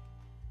looks like.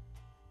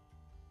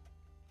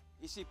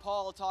 You see,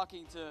 Paul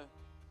talking to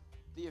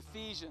the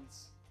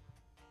Ephesians,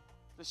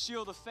 the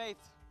shield of faith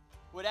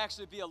would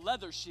actually be a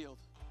leather shield.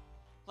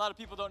 A lot of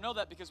people don't know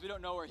that because we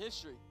don't know our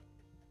history.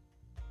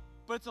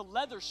 But it's a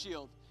leather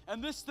shield.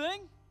 And this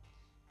thing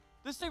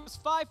was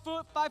 5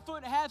 foot,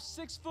 5.5 feet,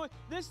 6 foot.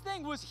 This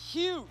thing was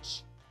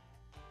huge.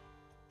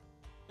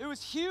 It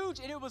was huge,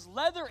 and it was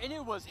leather, and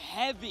it was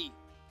heavy.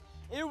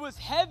 It was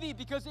heavy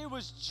because it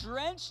was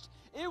drenched.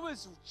 It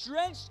was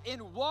drenched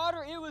in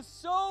water. It was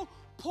so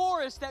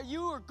porous that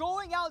you were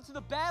going out to the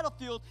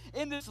battlefield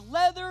in this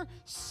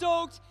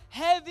leather-soaked,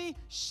 heavy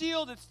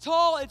shield. It's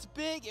tall, it's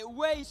big, it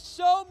weighs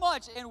so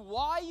much. And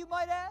why, you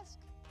might ask?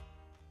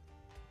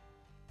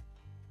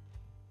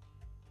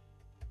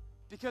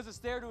 Because it's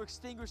there to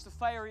extinguish the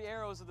fiery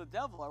arrows of the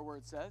devil, our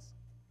word says.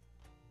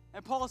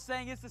 And Paul's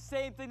saying it's the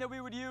same thing that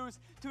we would use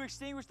to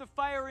extinguish the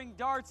firing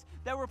darts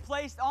that were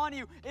placed on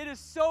you. It is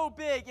so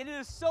big and it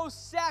is so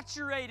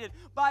saturated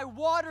by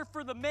water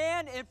for the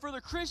man and for the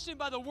Christian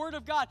by the word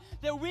of God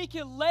that we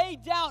can lay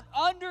down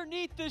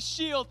underneath this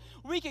shield.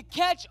 We can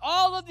catch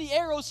all of the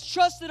arrows,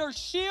 trust that our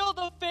shield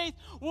of faith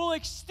will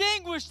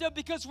extinguish them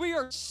because we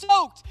are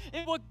soaked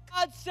in what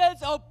God says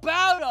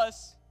about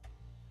us,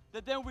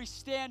 that then we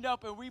stand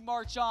up and we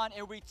march on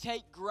and we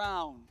take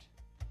ground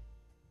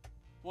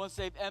once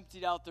they've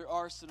emptied out their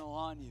arsenal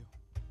on you.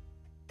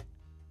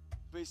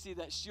 But you see,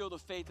 that shield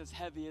of faith is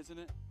heavy, isn't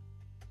it?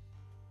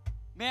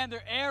 Man,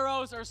 their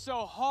arrows are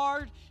so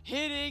hard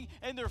hitting,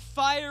 and they're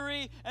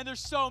fiery, and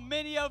there's so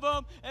many of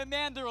them, and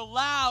man, they're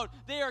loud.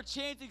 They are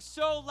chanting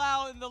so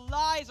loud, and the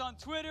lies on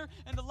Twitter,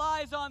 and the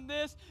lies on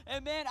this,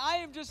 and man, I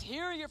am just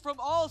hearing it from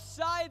all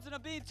sides, and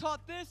I'm being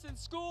taught this in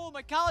school.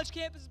 My college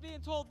campus is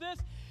being told this,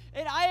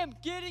 and I am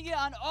getting it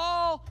on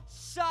all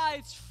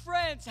sides.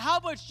 Friends, how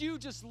about you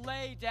just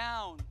lay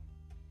down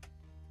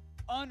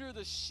under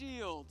the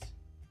shield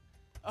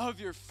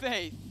of your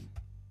faith,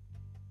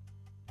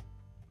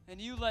 and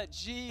you let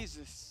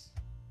Jesus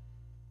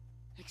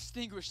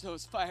extinguish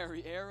those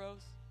fiery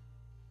arrows?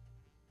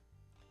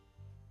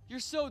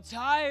 You're so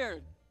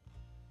tired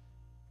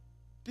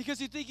because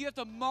you think you have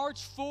to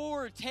march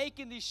forward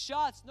taking these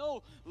shots.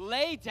 No,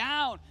 lay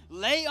down,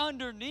 lay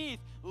underneath,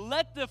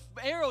 let the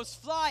arrows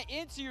fly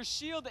into your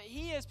shield that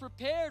He has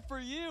prepared for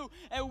you.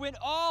 And when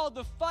all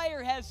the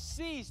fire has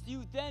ceased,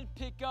 you then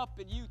pick up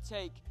and you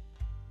take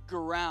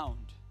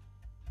ground.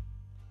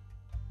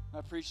 Am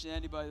I preaching to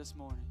anybody this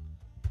morning?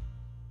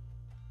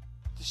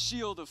 The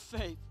shield of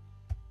faith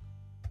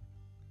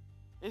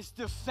is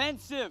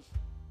defensive.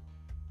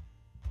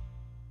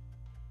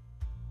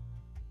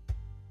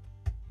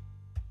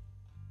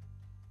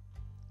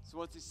 So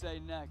what's he say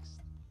next?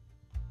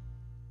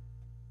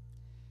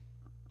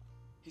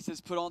 He says,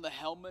 put on the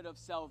helmet of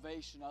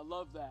salvation. I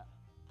love that.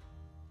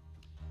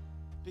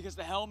 Because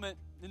the helmet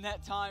in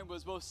that time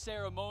was both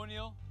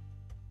ceremonial,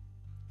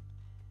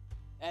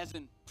 as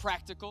in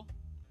practical.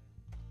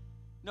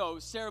 No, it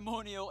was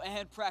ceremonial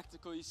and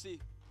practical, you see.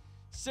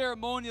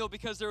 Ceremonial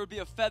because there would be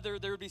a feather,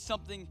 there would be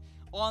something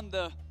on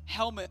the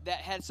helmet that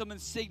had some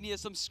insignia,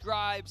 some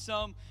scribe,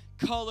 some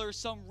color,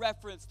 some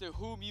reference to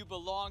whom you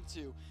belong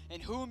to.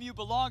 And whom you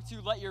belong to,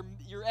 let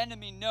your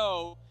enemy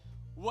know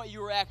what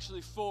you are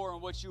actually for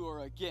and what you are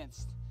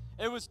against.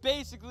 It was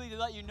basically to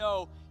let you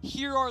know,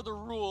 here are the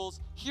rules,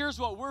 here's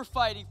what we're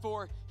fighting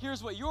for,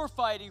 here's what you're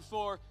fighting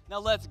for, now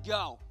let's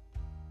go.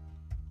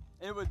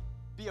 And it would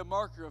be a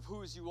marker of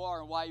whose you are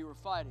and why you were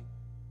fighting.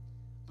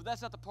 But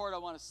that's not the part I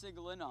want to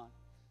single in on.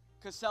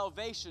 Because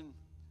salvation,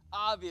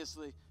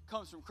 obviously,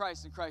 comes from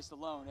Christ and Christ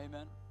alone.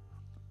 Amen?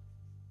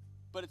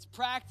 But it's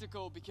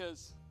practical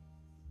because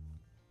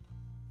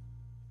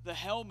the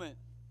helmet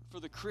for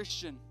the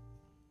Christian,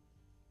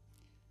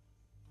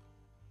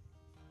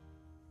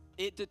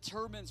 it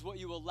determines what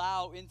you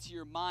allow into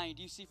your mind.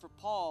 You see, for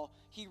Paul,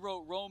 he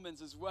wrote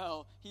Romans as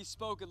well. He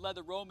spoke and led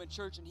the Roman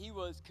church, and he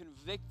was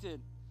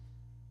convicted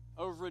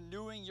of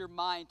renewing your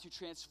mind to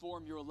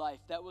transform your life.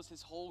 That was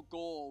his whole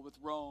goal with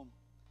Rome.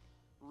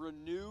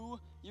 Renew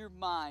your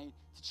mind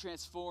to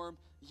transform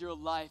your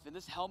life. And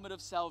this helmet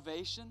of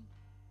salvation,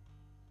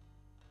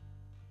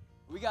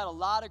 we got a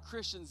lot of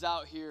Christians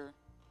out here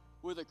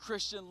with a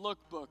Christian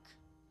lookbook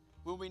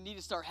when we need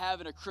to start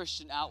having a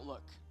Christian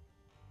outlook.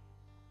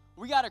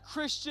 We got a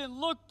Christian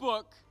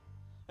lookbook.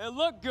 It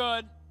looked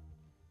good,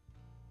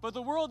 but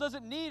the world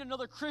doesn't need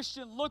another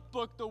Christian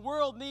lookbook. The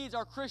world needs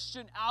our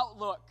Christian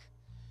outlook.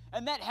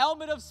 And that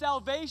helmet of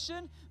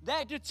salvation,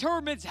 that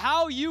determines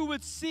how you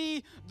would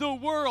see the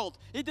world.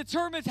 It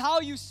determines how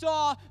you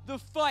saw the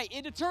fight.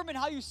 It determined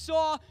how you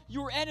saw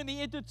your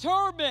enemy. It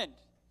determined.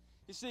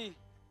 You see,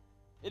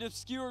 it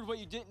obscured what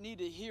you didn't need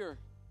to hear.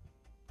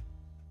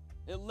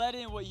 It let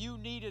in what you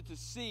needed to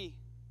see.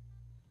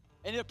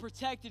 And it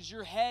protected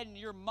your head and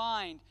your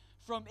mind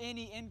from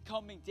any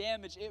incoming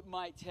damage it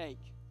might take.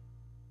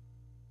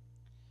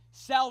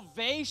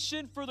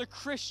 Salvation for the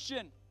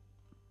Christian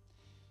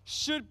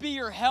should be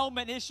your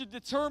helmet. It should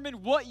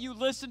determine what you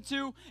listen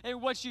to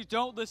and what you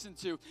don't listen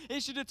to.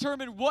 It should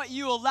determine what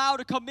you allow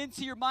to come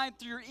into your mind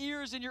through your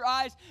ears and your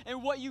eyes,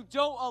 and what you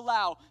don't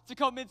allow to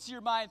come into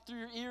your mind through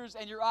your ears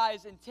and your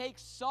eyes. And take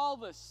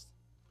solace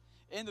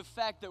in the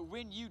fact that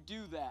when you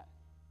do that,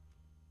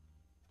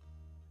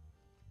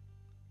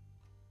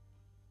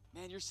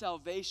 man, your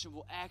salvation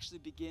will actually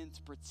begin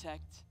to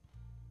protect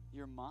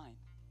your mind.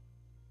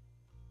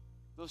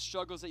 Those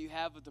struggles that you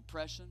have with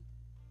depression,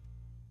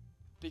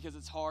 because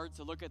it's hard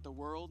to look at the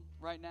world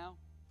right now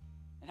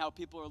and how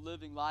people are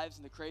living lives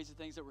and the crazy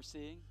things that we're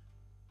seeing.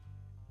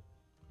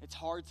 It's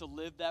hard to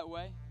live that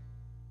way.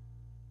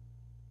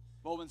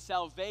 But when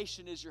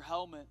salvation is your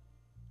helmet,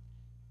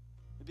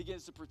 it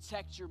begins to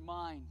protect your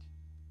mind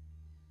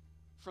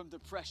from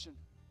depression,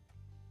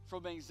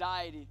 from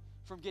anxiety,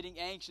 from getting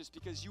anxious,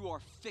 because you are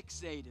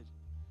fixated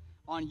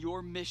on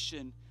your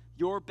mission,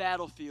 your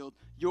battlefield,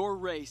 your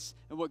race,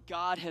 and what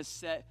God has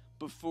set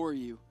before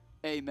you.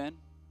 Amen.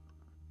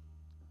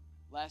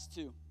 Last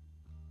two.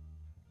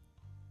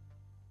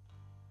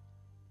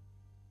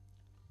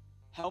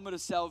 Helmet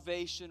of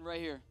salvation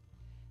right here.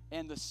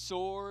 And the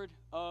sword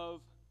of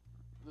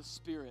the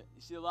Spirit.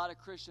 You see a lot of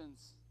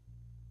Christians,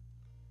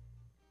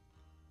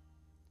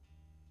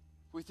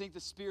 we think the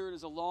Spirit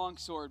is a long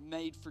sword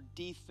made for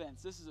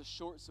defense. This is a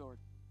short sword.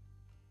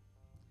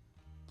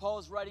 Paul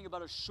is writing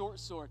about a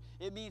short sword.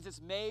 It means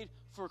it's made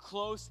for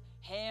close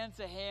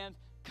hand-to-hand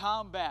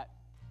combat.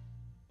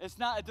 It's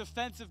not a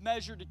defensive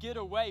measure to get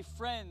away.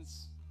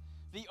 Friends,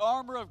 The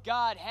armor of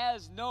God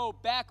has no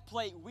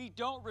backplate. We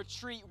don't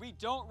retreat. We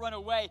don't run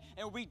away.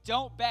 And we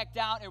don't back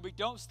down. And we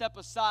don't step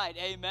aside.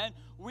 Amen.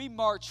 We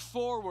march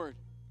forward.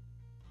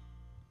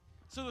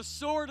 So the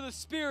sword of the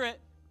Spirit,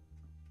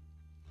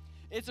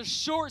 it's a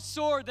short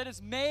sword that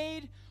is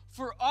made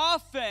for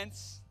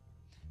offense,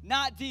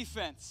 not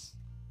defense.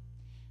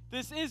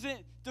 This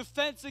isn't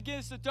defense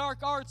against the dark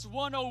arts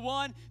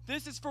 101.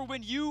 This is for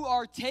when you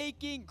are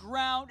taking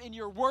ground in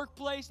your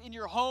workplace, in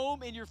your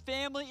home, in your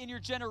family, in your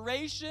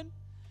generation,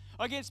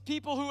 against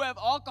people who have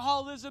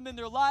alcoholism in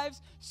their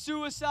lives,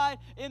 suicide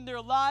in their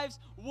lives,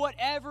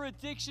 whatever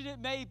addiction it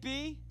may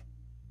be.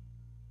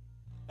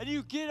 And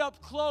you get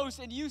up close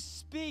and you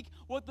speak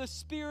what the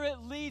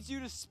Spirit leads you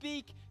to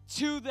speak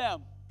to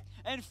them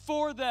and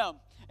for them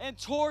and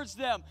towards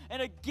them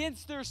and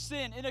against their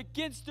sin and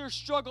against their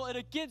struggle and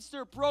against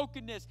their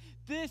brokenness.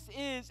 This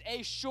is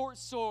a short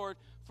sword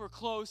for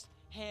close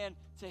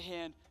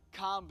hand-to-hand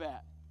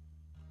combat.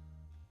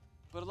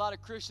 But a lot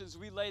of Christians,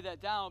 we lay that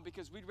down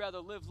because we'd rather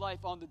live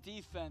life on the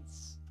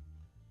defense.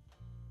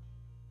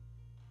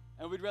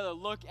 And we'd rather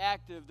look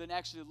active than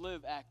actually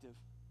live active.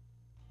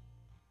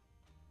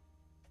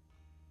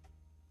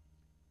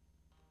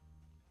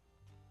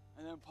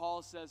 And then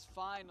Paul says,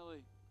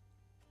 finally,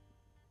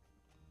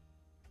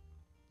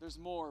 there's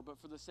more, but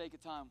for the sake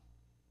of time,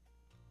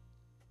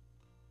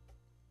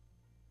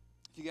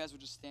 if you guys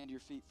would just stand to your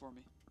feet for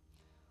me.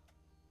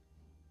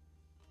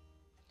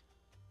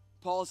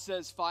 Paul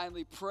says,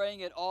 finally,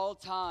 praying at all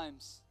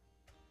times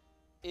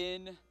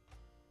in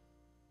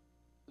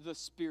the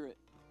Spirit.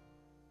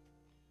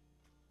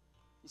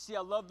 You see,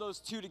 I love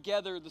those two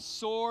together, the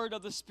sword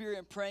of the Spirit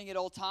and praying at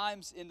all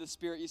times in the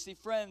Spirit. You see,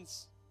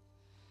 friends,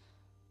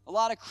 a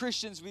lot of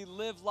Christians, we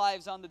live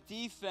lives on the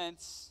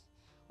defense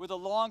with a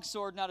long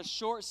sword, not a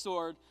short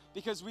sword,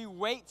 because we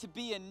wait to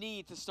be in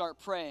need to start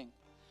praying.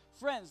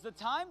 Friends, the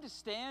time to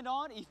stand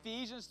on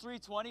Ephesians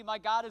 3:20, my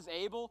God is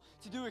able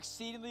to do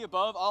exceedingly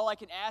above all I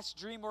can ask,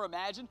 dream, or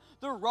imagine.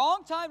 The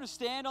wrong time to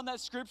stand on that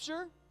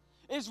scripture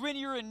is when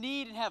you're in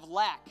need and have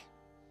lack.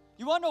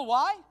 You want to know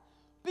why?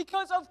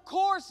 Because of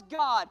course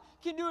God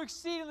can do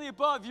exceedingly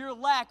above your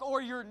lack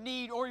or your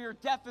need or your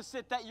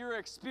deficit that you're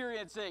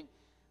experiencing.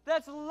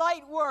 That's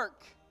light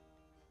work.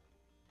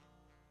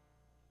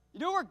 You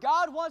know where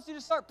God wants you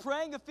to start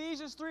praying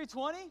Ephesians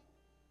 3:20?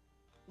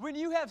 When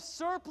you have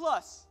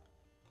surplus.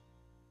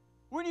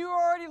 When you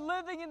are already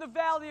living in the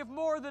valley of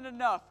more than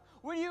enough.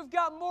 When you've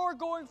got more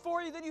going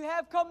for you than you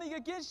have coming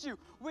against you.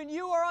 When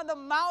you are on the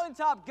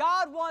mountaintop,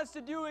 God wants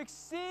to do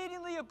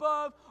exceedingly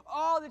above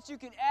all that you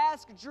can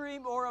ask,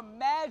 dream, or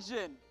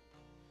imagine.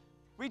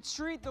 We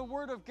treat the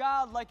Word of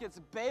God like it's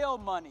bail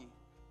money.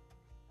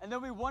 And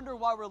then we wonder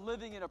why we're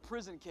living in a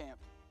prison camp.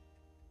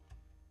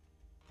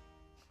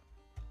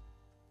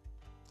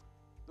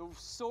 The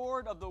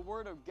sword of the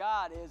Word of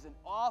God is an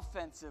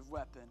offensive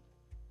weapon.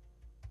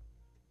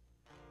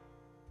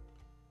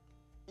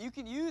 You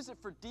can use it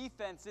for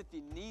defense if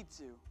you need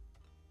to,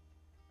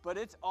 but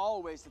it's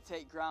always to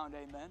take ground,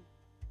 amen?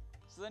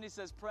 So then he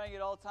says, praying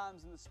at all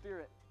times in the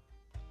Spirit.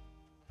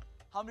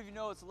 How many of you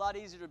know it's a lot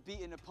easier to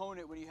beat an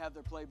opponent when you have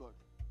their playbook?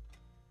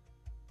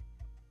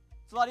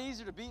 It's a lot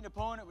easier to beat an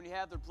opponent when you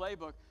have their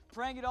playbook.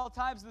 Praying at all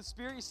times in the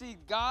Spirit, you see,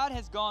 God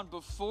has gone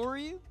before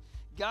you.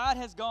 God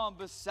has gone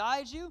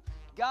beside you.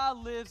 God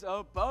lives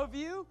above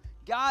you.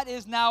 God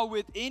is now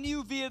within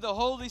you via the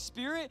Holy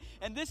Spirit.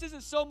 And this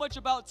isn't so much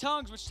about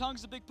tongues, which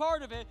tongues is a big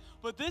part of it,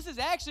 but this is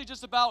actually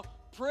just about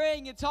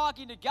praying and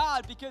talking to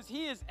God because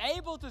He is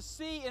able to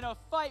see in a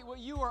fight what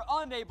you are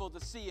unable to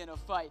see in a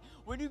fight.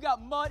 When you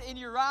got mud in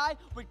your eye,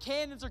 when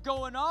cannons are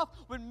going off,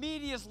 when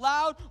media is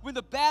loud, when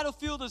the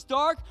battlefield is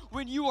dark,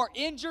 when you are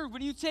injured,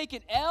 when you take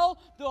an L,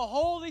 the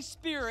Holy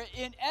Spirit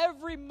in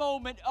every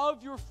moment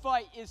of your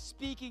fight is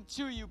speaking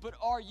to you, but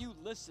are you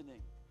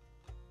listening?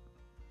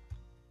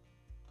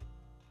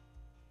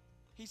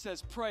 He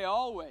says, pray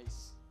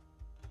always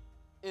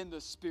in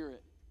the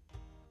Spirit.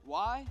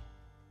 Why?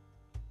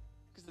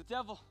 Because the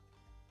devil,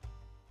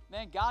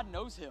 man, God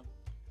knows him.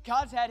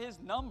 God's had his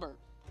number.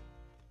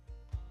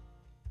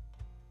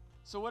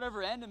 So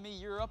whatever enemy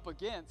you're up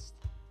against,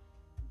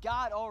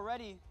 God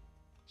already,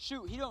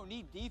 he don't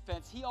need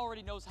defense. He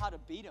already knows how to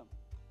beat him.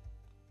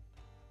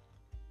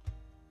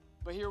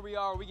 But here we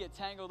are, we get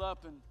tangled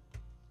up in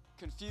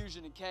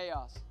confusion and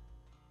chaos.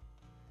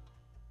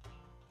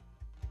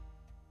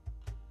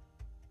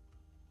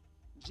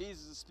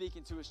 Jesus is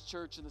speaking to his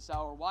church in this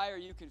hour. Why are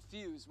you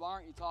confused? Why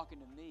aren't you talking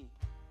to me?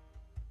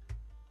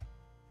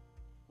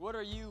 What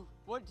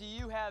do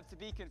you have to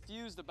be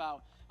confused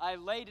about? I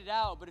laid it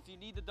out, but if you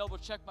need to double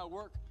check my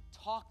work,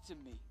 talk to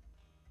me.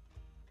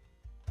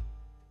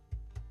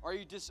 Are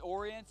you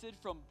disoriented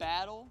from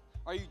battle?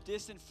 Are you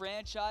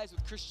disenfranchised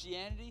with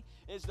Christianity?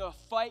 Is the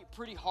fight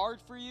pretty hard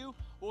for you?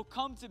 Well,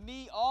 come to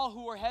me, all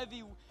who are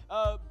heavy,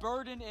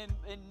 burdened,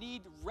 and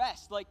need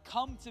rest. Like,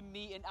 come to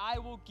me, and I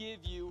will give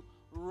you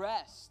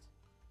rest.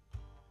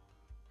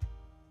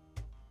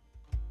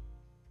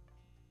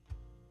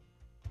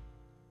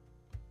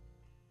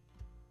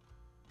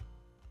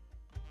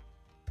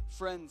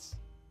 Friends,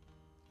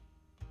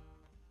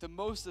 the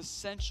most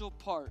essential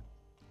part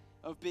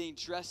of being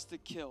dressed to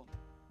kill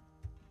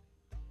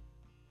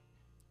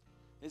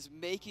is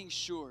making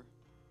sure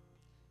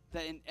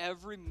that in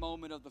every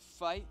moment of the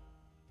fight,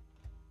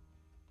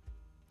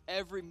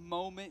 every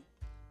moment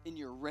in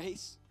your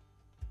race,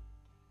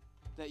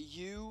 that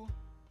you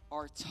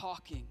are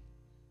talking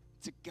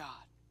to God.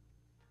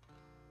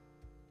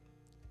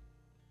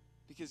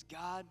 Because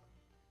God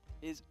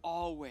is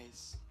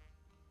always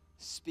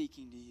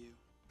speaking to you.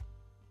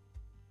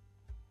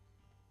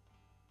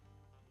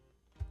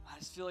 I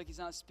just feel like he's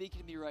not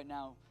speaking to me right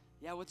now.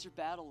 Yeah, what's your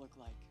battle look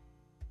like?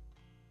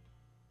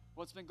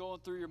 What's been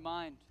going through your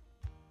mind?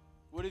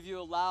 What have you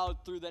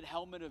allowed through that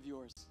helmet of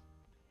yours?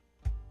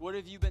 What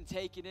have you been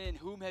taking in?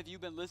 Whom have you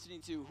been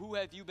listening to? Who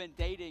have you been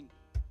dating?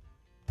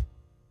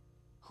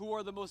 Who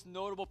are the most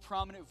notable,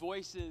 prominent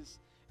voices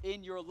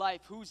in your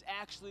life? Who's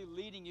actually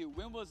leading you?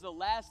 When was the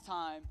last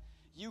time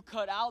you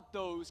cut out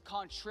those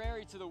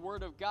contrary to the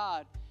Word of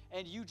God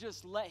and you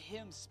just let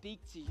Him speak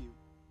to you?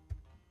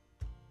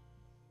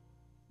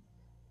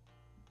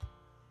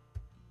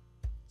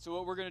 So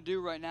what we're going to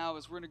do right now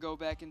is we're going to go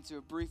back into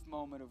a brief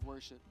moment of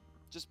worship.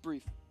 Just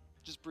brief.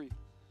 Just brief.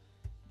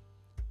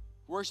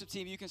 Worship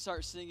team, you can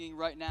start singing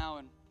right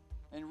now.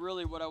 And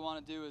really what I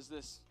want to do is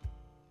this.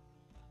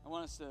 I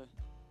want us to,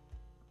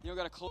 you don't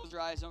got to close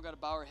your eyes. You don't got to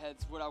bow our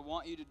heads. What I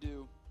want you to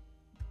do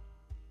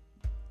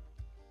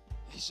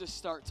is just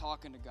start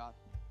talking to God.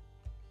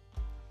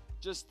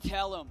 Just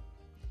tell Him.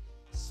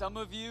 Some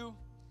of you,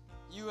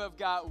 you have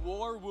got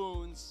war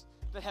wounds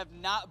that have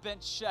not been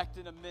checked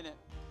in a minute.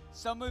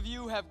 Some of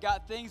you have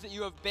got things that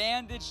you have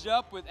bandaged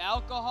up with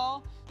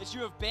alcohol, that you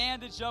have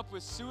bandaged up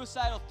with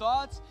suicidal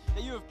thoughts,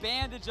 that you have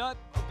bandaged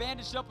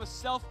up with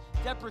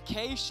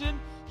self-deprecation.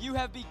 You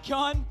have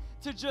begun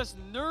to just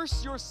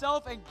nurse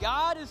yourself, and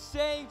God is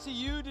saying to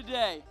you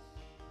today,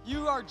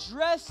 you are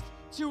dressed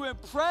to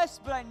impress,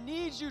 but I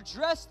need you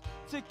dressed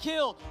to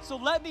kill. So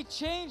let me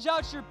change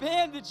out your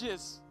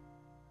bandages.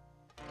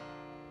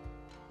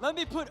 Let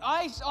me put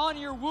ice on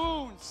your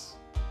wounds.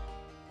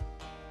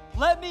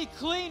 Let me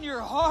clean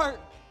your heart.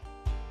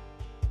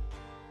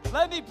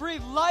 Let me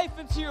breathe life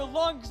into your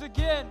lungs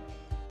again.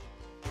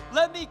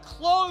 Let me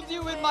clothe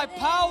you in my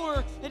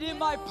power and in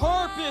my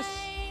purpose,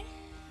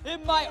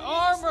 in my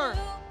armor.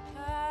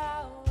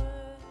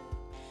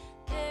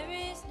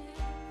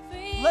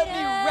 Let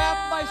me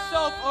wrap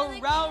myself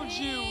around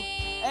you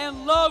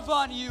and love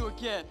on you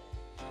again.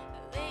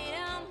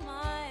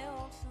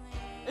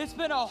 It's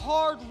been a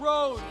hard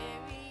road.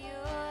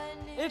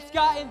 It's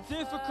gotten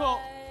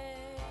difficult.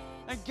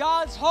 And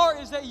God's heart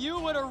is that you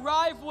would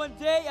arrive one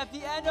day at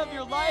the end of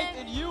your life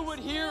and you would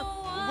hear,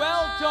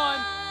 well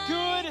done,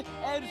 good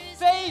and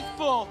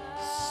faithful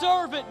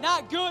servant.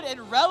 Not good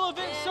and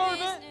relevant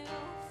servant.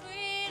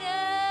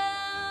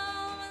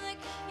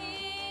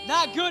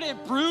 Not good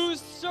and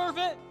bruised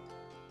servant.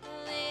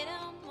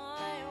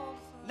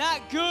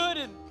 Not good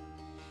and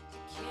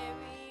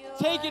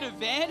taken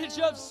advantage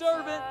of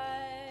servant.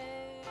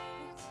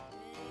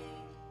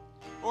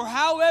 Or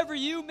however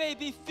you may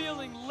be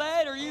feeling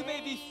led or you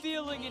may be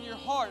feeling in your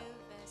heart.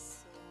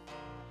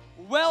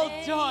 Well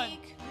done,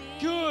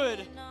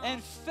 good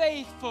and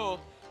faithful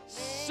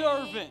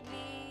servant.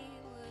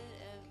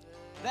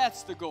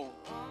 That's the goal.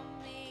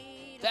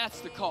 That's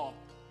the call.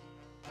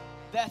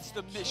 That's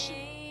the mission.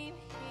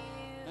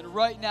 And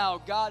right now,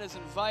 God is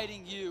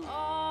inviting you,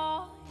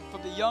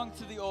 from the young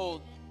to the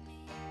old,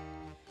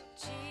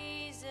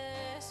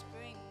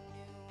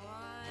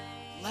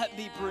 let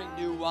me bring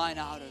new wine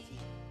out of you.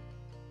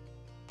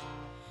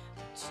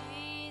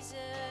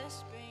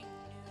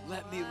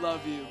 Let me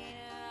love you.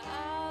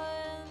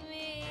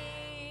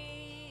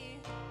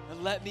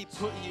 And let me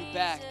put you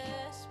back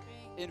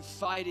in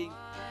fighting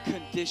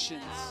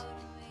conditions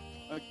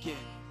again.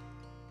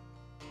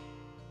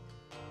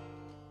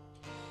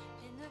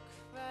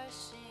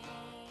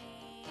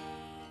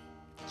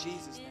 In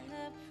Jesus' name.